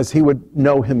Kepha, as he would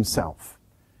know himself.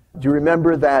 Do you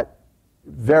remember that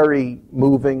very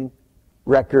moving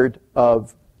record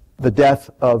of the death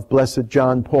of Blessed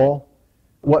John Paul?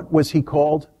 What was he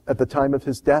called at the time of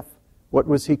his death? What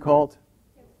was he called?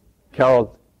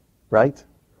 Called, right?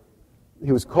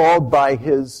 He was called by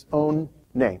his own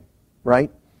name,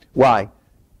 right? Why?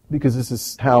 Because this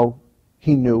is how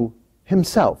he knew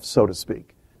himself, so to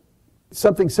speak.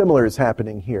 Something similar is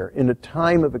happening here. In a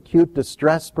time of acute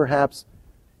distress, perhaps,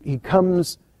 he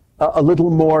comes a little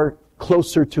more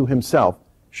closer to himself.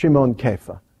 Shimon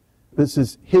Kepha. This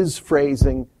is his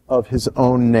phrasing of his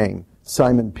own name,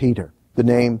 Simon Peter, the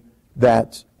name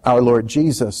that our Lord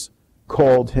Jesus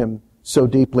called him so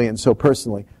deeply and so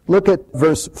personally. Look at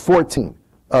verse 14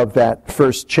 of that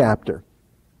first chapter.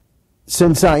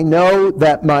 Since I know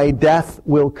that my death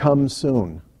will come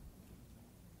soon,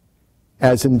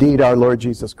 as indeed our Lord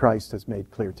Jesus Christ has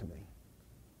made clear to me.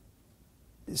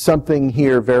 Something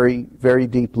here very, very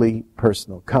deeply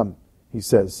personal. Come, he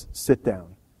says, sit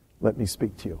down. Let me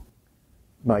speak to you.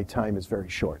 My time is very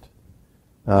short.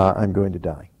 I'm going to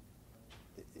die.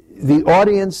 The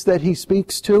audience that he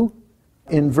speaks to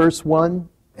in verse 1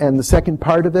 and the second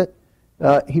part of it,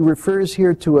 he refers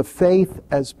here to a faith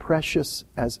as precious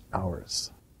as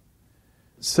ours.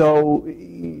 So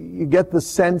you get the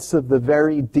sense of the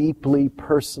very deeply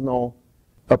personal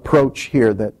approach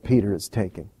here that Peter is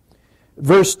taking.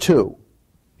 Verse 2,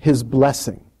 his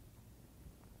blessing.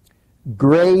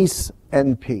 Grace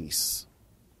and peace.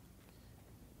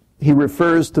 He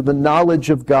refers to the knowledge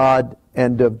of God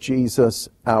and of Jesus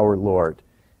our Lord.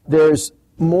 There's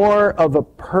more of a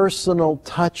personal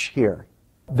touch here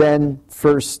than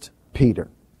 1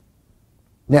 Peter.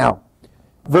 Now,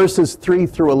 verses 3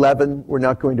 through 11, we're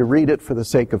not going to read it for the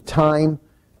sake of time.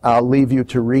 I'll leave you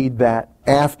to read that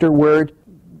afterward.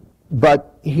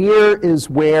 But here is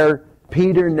where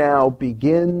Peter now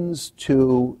begins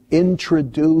to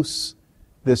introduce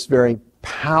this very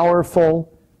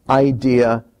powerful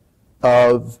idea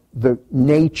of the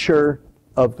nature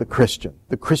of the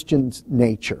Christian's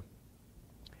nature,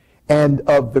 and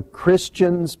of the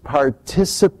Christian's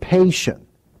participation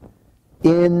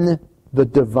in the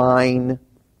divine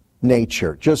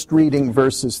nature. Just reading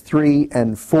verses 3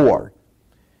 and 4.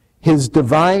 His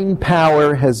divine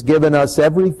power has given us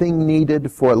everything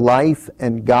needed for life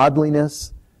and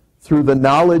godliness through the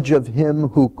knowledge of him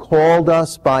who called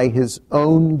us by his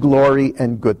own glory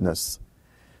and goodness.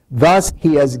 Thus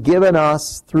he has given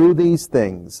us, through these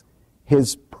things,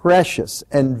 his precious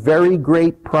and very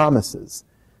great promises,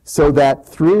 so that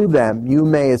through them you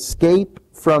may escape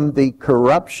from the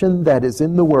corruption that is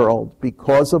in the world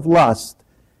because of lust,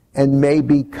 and may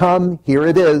become, here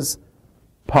it is,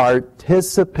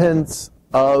 participants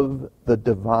of the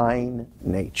divine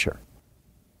nature.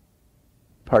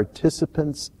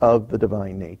 Participants of the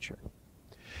divine nature.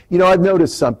 You know, I've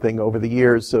noticed something over the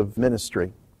years of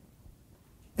ministry,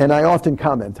 and I often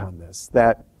comment on this,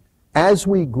 that as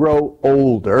we grow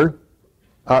older,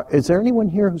 is there anyone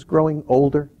here who's growing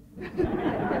older?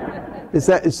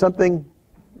 Is something,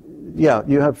 yeah,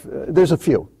 you have, there's a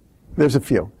few.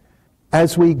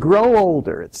 As we grow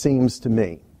older, it seems to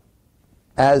me,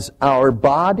 as our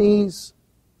bodies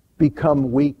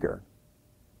become weaker,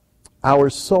 our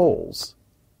souls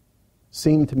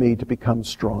seem to me to become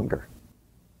stronger.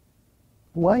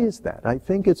 Why is that? I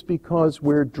think it's because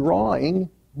we're drawing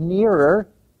nearer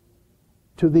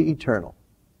to the eternal.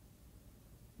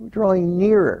 We're drawing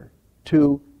nearer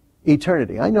to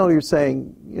eternity. I know you're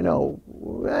saying, you know,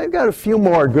 I've got a few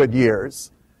more good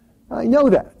years. I know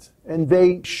that. And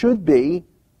they should be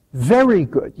very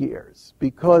good years,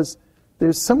 because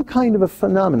there's some kind of a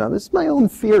phenomenon. This is my own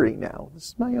theory now.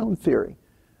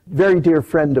 Very dear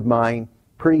friend of mine,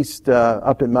 priest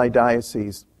up in my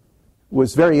diocese,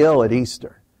 was very ill at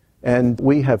Easter. And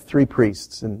we have 3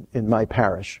 priests in my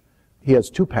parish. He has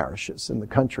 2 parishes in the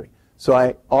country. So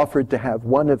I offered to have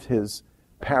one of his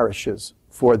parishes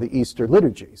for the Easter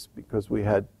liturgies, because we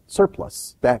had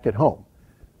surplus back at home.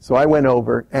 So I went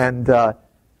over, and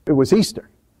it was Easter.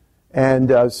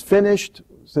 And I was finished,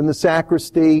 was in the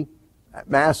sacristy,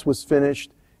 Mass was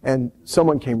finished, and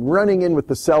someone came running in with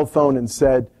the cell phone and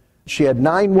said, she had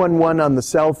 911 on the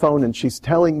cell phone, and she's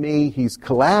telling me he's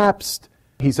collapsed,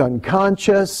 he's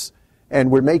unconscious,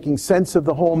 and we're making sense of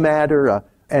the whole matter.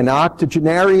 An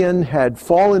octogenarian had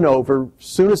fallen over. As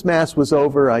soon as Mass was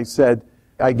over, I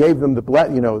gave them the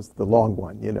long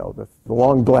one, the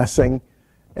long blessing,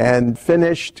 and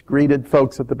finished, greeted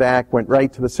folks at the back, went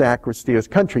right to the sacristy. It was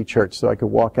country church, so I could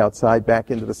walk outside back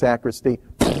into the sacristy.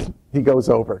 He goes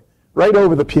over, right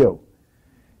over the pew.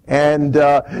 And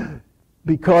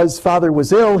because Father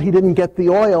was ill, he didn't get the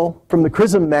oil from the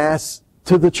Chrism Mass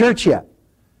to the church yet.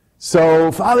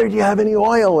 So, Father, do you have any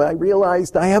oil? I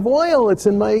realized I have oil. It's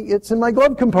in my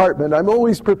glove compartment. I'm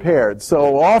always prepared.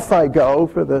 So off I go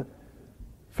for the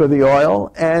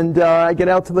oil, and I get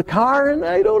out to the car, and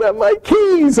I don't have my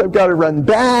keys. I've got to run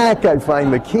back. I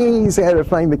find the keys. I had to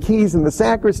find the keys in the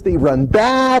sacristy, run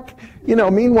back.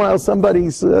 Meanwhile,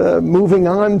 somebody's moving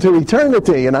on to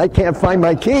eternity, and I can't find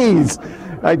my keys.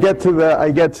 I get to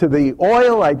the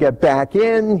oil. I get back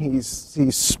in.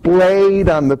 He's splayed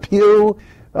on the pew.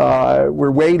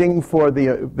 We're waiting for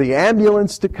the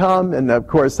ambulance to come, and of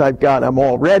course I'm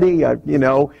all ready.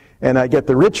 And I get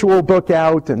the ritual book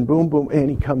out, and boom, boom, and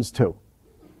he comes to.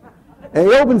 And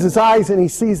he opens his eyes, and he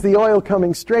sees the oil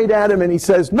coming straight at him, and he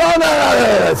says, No.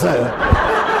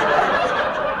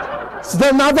 It's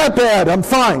not that bad. I'm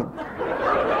fine.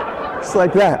 It's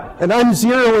like that. And I'm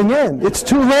zeroing in. It's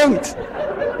too late.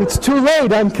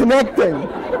 I'm connecting.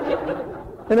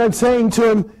 And I'm saying to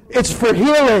him, it's for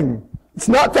healing. It's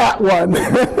not that one.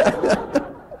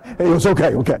 And he goes,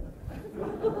 okay.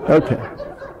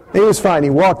 He was fine. He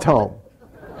walked home.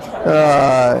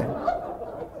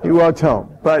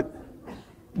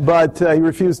 But he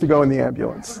refused to go in the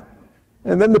ambulance.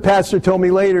 And then the pastor told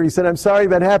me later, he said, I'm sorry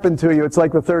that happened to you. It's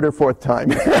like the 3rd or 4th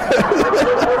time.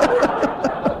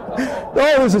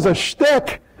 Oh, this is a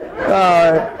shtick.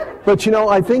 But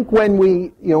I think when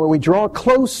we draw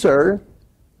closer,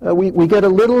 we get a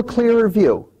little clearer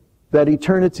view. that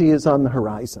eternity is on the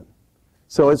horizon.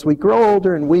 So as we grow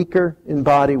older and weaker in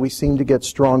body, we seem to get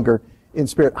stronger in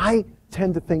spirit. I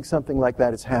tend to think something like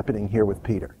that is happening here with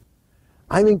Peter.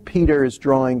 I think Peter is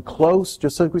drawing close,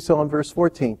 just like we saw in verse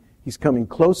 14. He's coming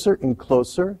closer and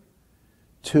closer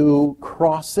to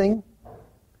crossing.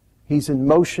 He's in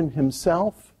motion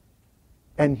himself,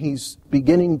 and he's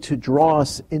beginning to draw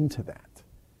us into that.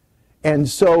 And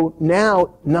so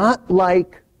now, not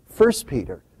like 1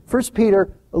 Peter. 1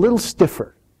 Peter, a little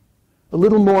stiffer, a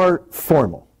little more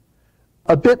formal.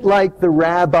 A bit like the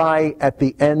rabbi at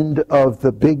the end of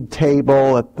the big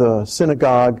table at the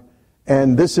synagogue,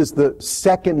 and this is the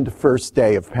second first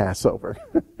day of Passover.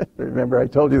 Remember I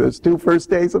told you there's 2 first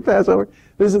days of Passover?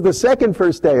 This is the second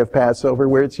first day of Passover,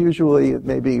 where it's usually,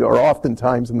 maybe, or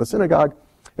oftentimes in the synagogue,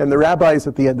 and the rabbi's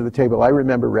at the end of the table. I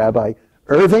remember Rabbi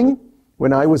Irving.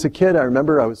 When I was a kid, I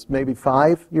remember I was maybe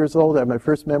 5 years old. I have my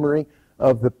first memory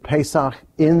of the Pesach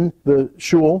in the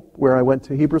shul where I went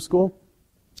to Hebrew school.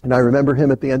 And I remember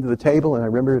him at the end of the table, and I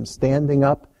remember him standing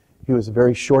up. He was a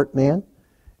very short man.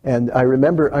 And I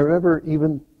remember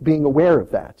even being aware of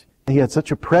that. He had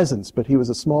such a presence, but he was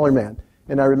a smaller man.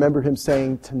 And I remember him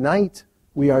saying, "Tonight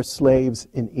we are slaves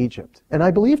in Egypt." And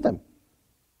I believed him.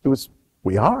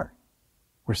 We are.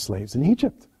 We're slaves in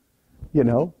Egypt. You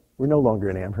know, we're no longer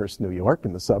in Amherst, New York,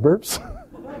 in the suburbs.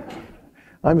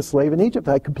 I'm a slave in Egypt.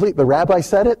 The rabbi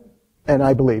said it, and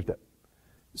I believed it.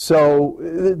 So,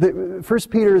 1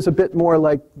 Peter is a bit more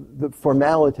like the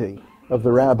formality of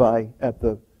the rabbi at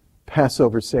the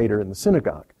Passover Seder in the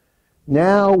synagogue.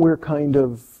 Now we're kind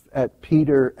of at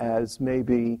Peter as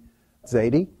maybe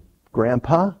Zadie,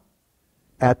 Grandpa,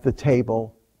 at the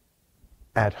table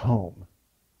at home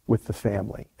with the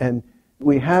family. And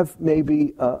we have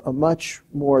maybe a much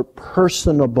more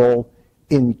personable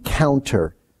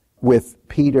encounter with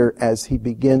Peter as he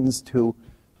begins to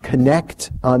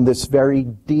connect on this very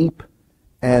deep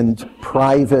and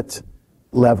private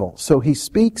level. So he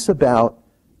speaks about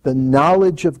the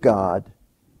knowledge of God,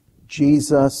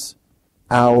 Jesus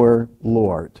our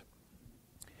Lord.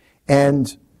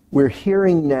 And we're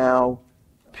hearing now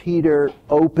Peter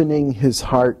opening his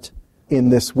heart in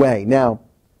this way. Now,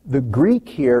 the Greek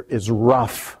here is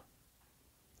rough.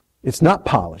 It's not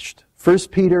polished. 1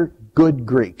 Peter, good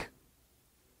Greek.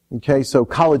 Okay, so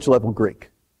college level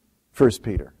Greek. 1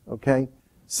 Peter, okay?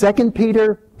 2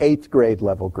 Peter, 8th grade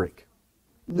level Greek.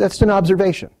 That's an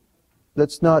observation.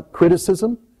 That's not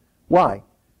criticism. Why?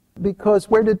 Because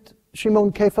where did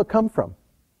Shimon Kepha come from?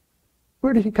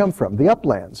 Where did he come from? The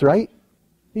uplands, right?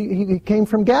 He came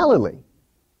from Galilee,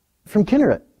 from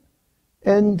Kinneret.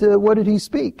 And what did he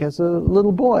speak as a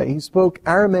little boy? He spoke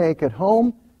Aramaic at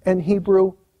home and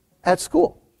Hebrew at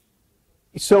school.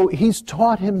 So he's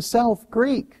taught himself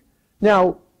Greek.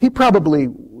 Now, he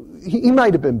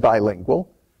might have been bilingual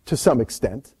to some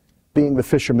extent, being the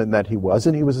fisherman that he was,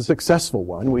 and he was a successful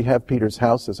one. We have Peter's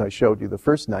house, as I showed you the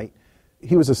first night.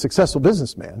 He was a successful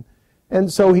businessman,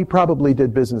 and so he probably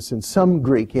did business in some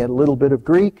Greek. He had a little bit of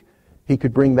Greek. He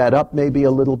could bring that up maybe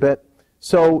a little bit.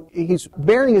 So he's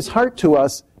bearing his heart to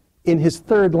us in his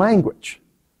third language.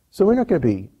 So we're not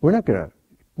going to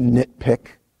nitpick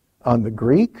on the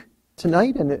Greek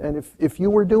tonight. And if you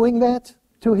were doing that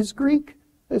to his Greek,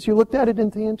 as you looked at it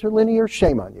in the interlinear,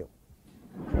 shame on you.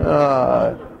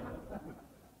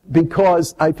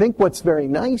 Because I think what's very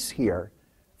nice here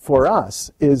for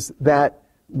us is that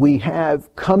we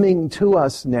have coming to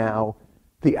us now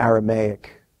the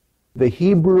Aramaic, the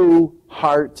Hebrew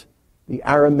heart, the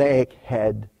Aramaic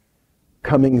head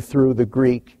coming through the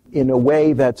Greek in a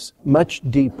way that's much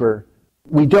deeper.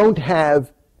 We don't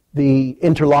have the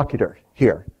interlocutor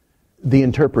here, the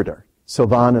interpreter,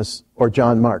 Silvanus or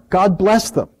John Mark. God bless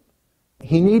them.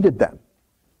 He needed them.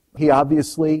 He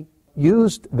obviously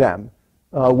used them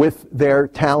with their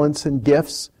talents and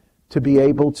gifts to be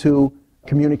able to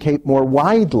communicate more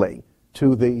widely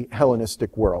to the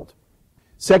Hellenistic world.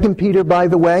 2 Peter, by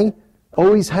the way,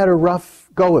 always had a rough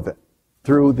go of it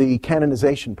through the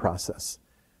canonization process.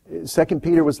 2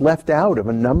 Peter was left out of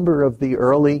a number of the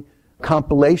early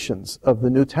compilations of the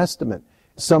New Testament.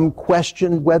 Some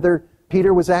questioned whether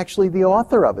Peter was actually the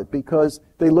author of it because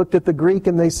they looked at the Greek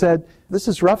and they said, this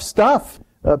is rough stuff.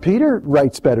 Peter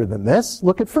writes better than this.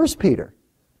 Look at 1 Peter.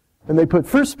 And they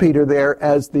put 1 Peter there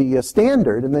as the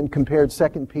standard and then compared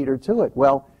 2 Peter to it.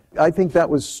 Well, I think that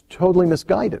was totally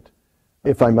misguided,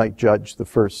 if I might judge the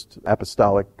first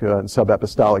apostolic and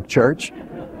sub-apostolic church.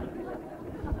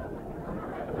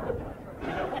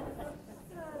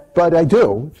 But I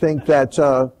do think that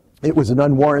it was an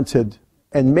unwarranted,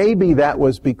 and maybe that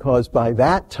was because by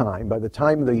that time, by the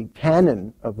time the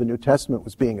canon of the New Testament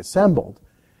was being assembled,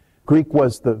 Greek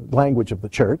was the language of the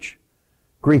church,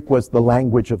 Greek was the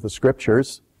language of the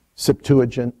Scriptures,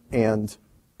 Septuagint and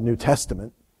New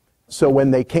Testament. So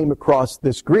when they came across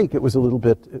this Greek, it was a little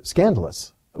bit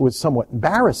scandalous. It was somewhat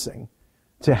embarrassing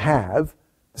to have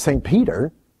St.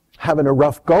 Peter having a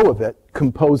rough go of it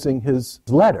composing his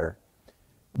letter.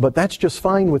 But that's just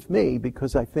fine with me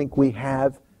because I think we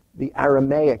have the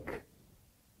Aramaic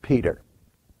Peter.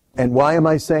 And why am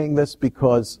I saying this?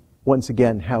 Because, once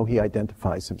again, how he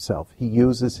identifies himself. He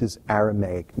uses his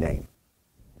Aramaic name.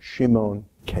 Shimon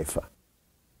Kepha.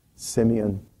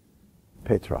 Simeon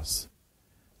Petros.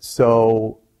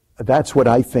 So that's what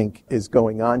I think is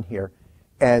going on here.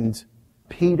 And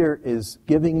Peter is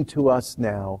giving to us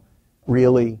now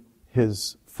really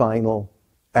his final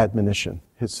admonition,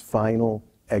 his final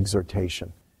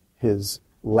exhortation, his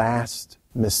last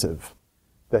missive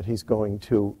that he's going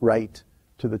to write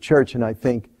to the church. And I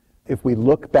think if we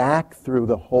look back through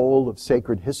the whole of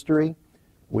sacred history,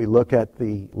 we look at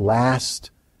the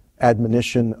last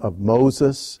admonition of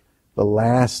Moses, the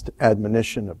last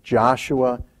admonition of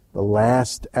Joshua, the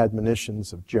last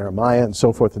admonitions of Jeremiah, and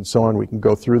so forth and so on. We can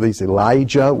go through these.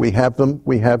 Elijah, we have them.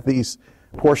 We have these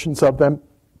portions of them.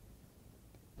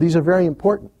 These are very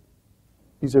important.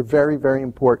 These are very, very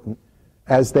important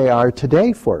as they are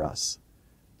today for us.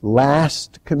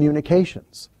 Last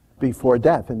communications before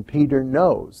death. And Peter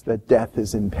knows that death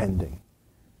is impending,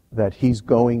 that he's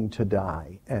going to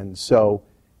die. And so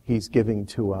he's giving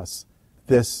to us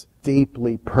this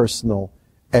deeply personal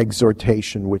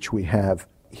exhortation which we have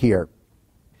here.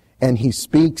 And he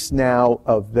speaks now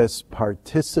of this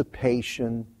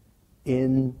participation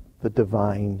in the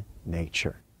divine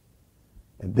nature.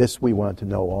 And this we want to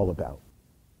know all about.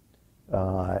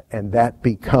 And that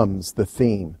becomes the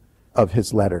theme of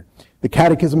his letter. The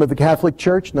Catechism of the Catholic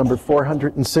Church, number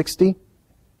 460,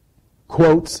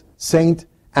 quotes Saint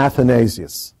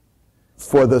Athanasius,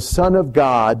 "For the Son of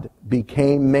God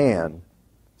became man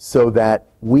so that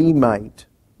we might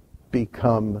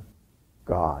become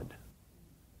God."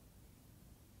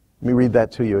 Let me read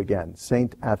that to you again.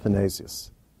 Saint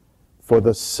Athanasius. "For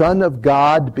the Son of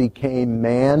God became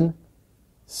man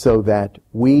so that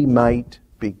we might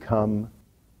become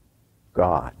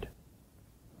God."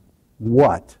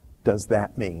 What does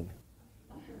that mean?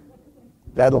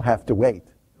 That'll have to wait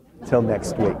till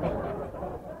next week.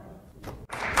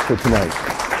 For tonight.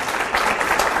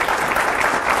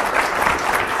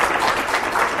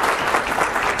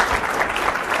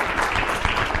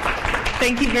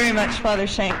 Thank you very much, Father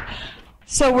Shank.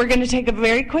 So we're going to take a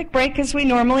very quick break as we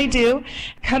normally do.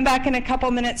 Come back in a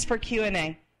couple minutes for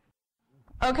Q&A.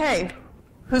 Okay.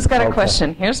 Who's got a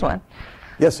question? Here's one.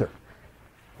 Yes, sir.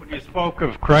 When you spoke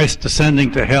of Christ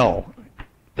descending to hell,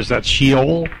 is that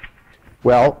Sheol?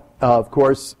 Well, of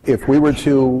course, if we were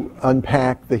to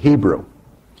unpack the Hebrew,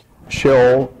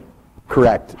 Sheol,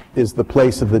 correct, is the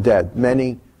place of the dead.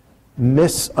 Many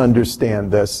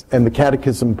misunderstand this, and the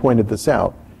Catechism pointed this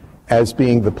out, as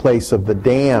being the place of the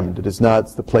damned. It is not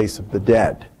the place of the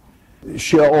dead.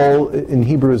 Sheol in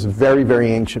Hebrew is a very,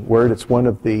 very ancient word. It's one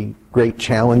of the great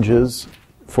challenges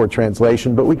for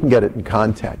translation, but we can get it in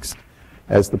context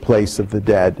as the place of the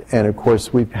dead. And of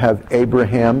course, we have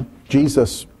Abraham.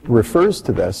 Jesus refers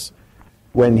to this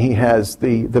when he has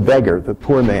the beggar, the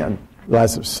poor man,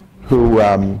 Lazarus, who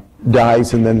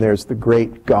dies, and then there's the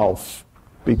great gulf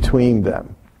between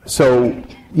them. So,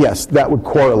 yes, that would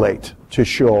correlate to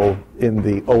Sheol in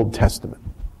the Old Testament.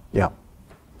 Yeah.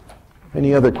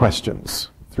 Any other questions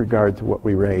with regard to what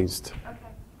we raised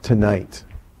tonight?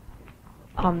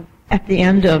 At the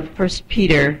end of 1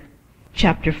 Peter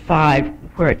chapter 5,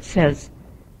 where it says,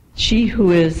 "She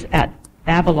who is at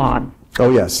Babylon." Oh,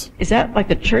 yes. Is that like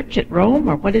a church at Rome,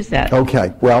 or what is that?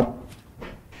 Okay, well,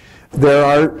 there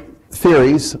are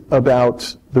theories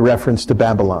about the reference to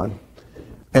Babylon,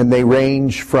 and they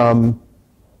range from,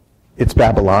 it's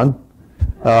Babylon.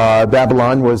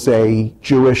 Babylon was a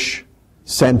Jewish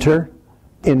center.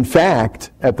 In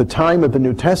fact, at the time of the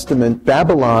New Testament,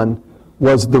 Babylon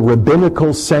was the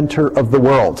rabbinical center of the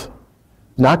world,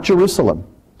 not Jerusalem.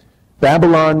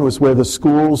 Babylon was where the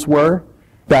schools were.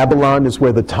 Babylon is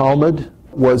where the Talmud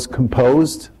was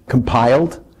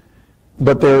compiled.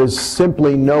 But there is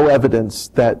simply no evidence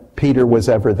that Peter was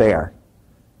ever there,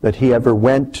 that he ever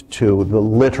went to the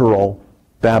literal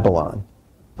Babylon.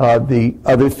 The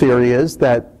other theory is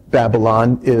that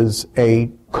Babylon is a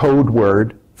code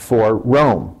word for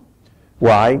Rome.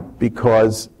 Why?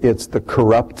 Because it's the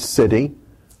corrupt city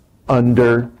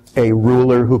under a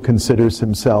ruler who considers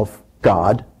himself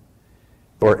God,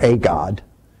 or a god.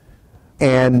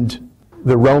 And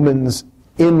the Romans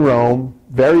in Rome,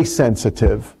 very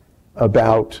sensitive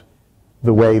about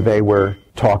the way they were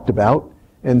talked about,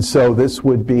 And so this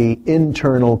would be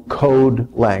internal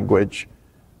code language.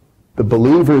 The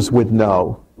believers would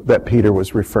know that Peter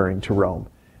was referring to Rome.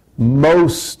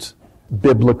 Most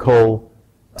biblical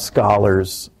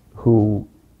scholars who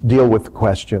deal with the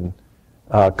question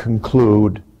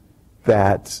conclude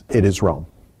that it is Rome.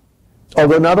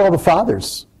 Although not all the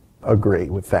fathers agree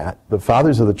with that. The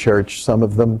fathers of the church, some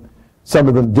of them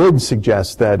did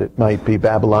suggest that it might be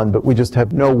Babylon, but we just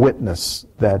have no witness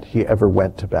that he ever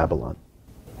went to Babylon.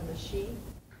 And the she?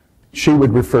 She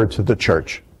would refer to the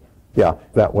church. Yeah,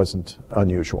 that wasn't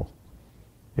unusual.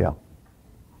 Yeah.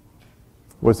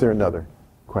 Was there another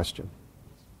question?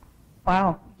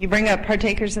 Wow. You bring up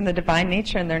partakers in the divine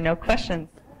nature and there are no questions.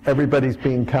 Everybody's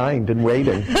being kind and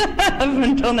waiting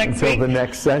Until next week. until the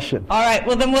next session. All right.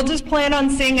 Well, then we'll just plan on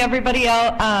seeing everybody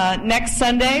out next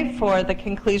Sunday for the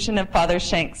conclusion of Father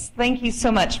Shanks. Thank you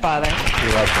so much, Father.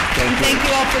 You're welcome. Thank you. Thank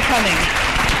you all for coming.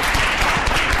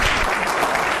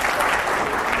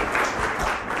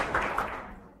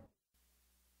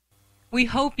 We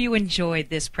hope you enjoyed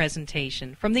this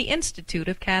presentation from the Institute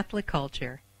of Catholic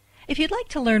Culture. If you'd like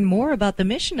to learn more about the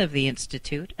mission of the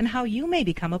Institute and how you may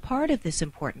become a part of this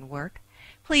important work,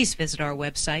 please visit our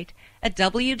website at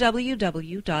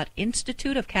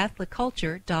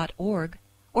www.instituteofcatholicculture.org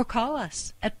or call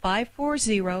us at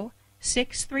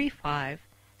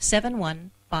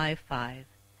 540-635-7155.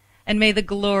 And may the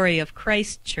glory of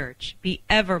Christ Church be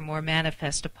ever more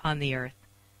manifest upon the earth.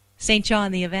 St.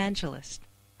 John the Evangelist,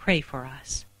 pray for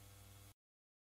us.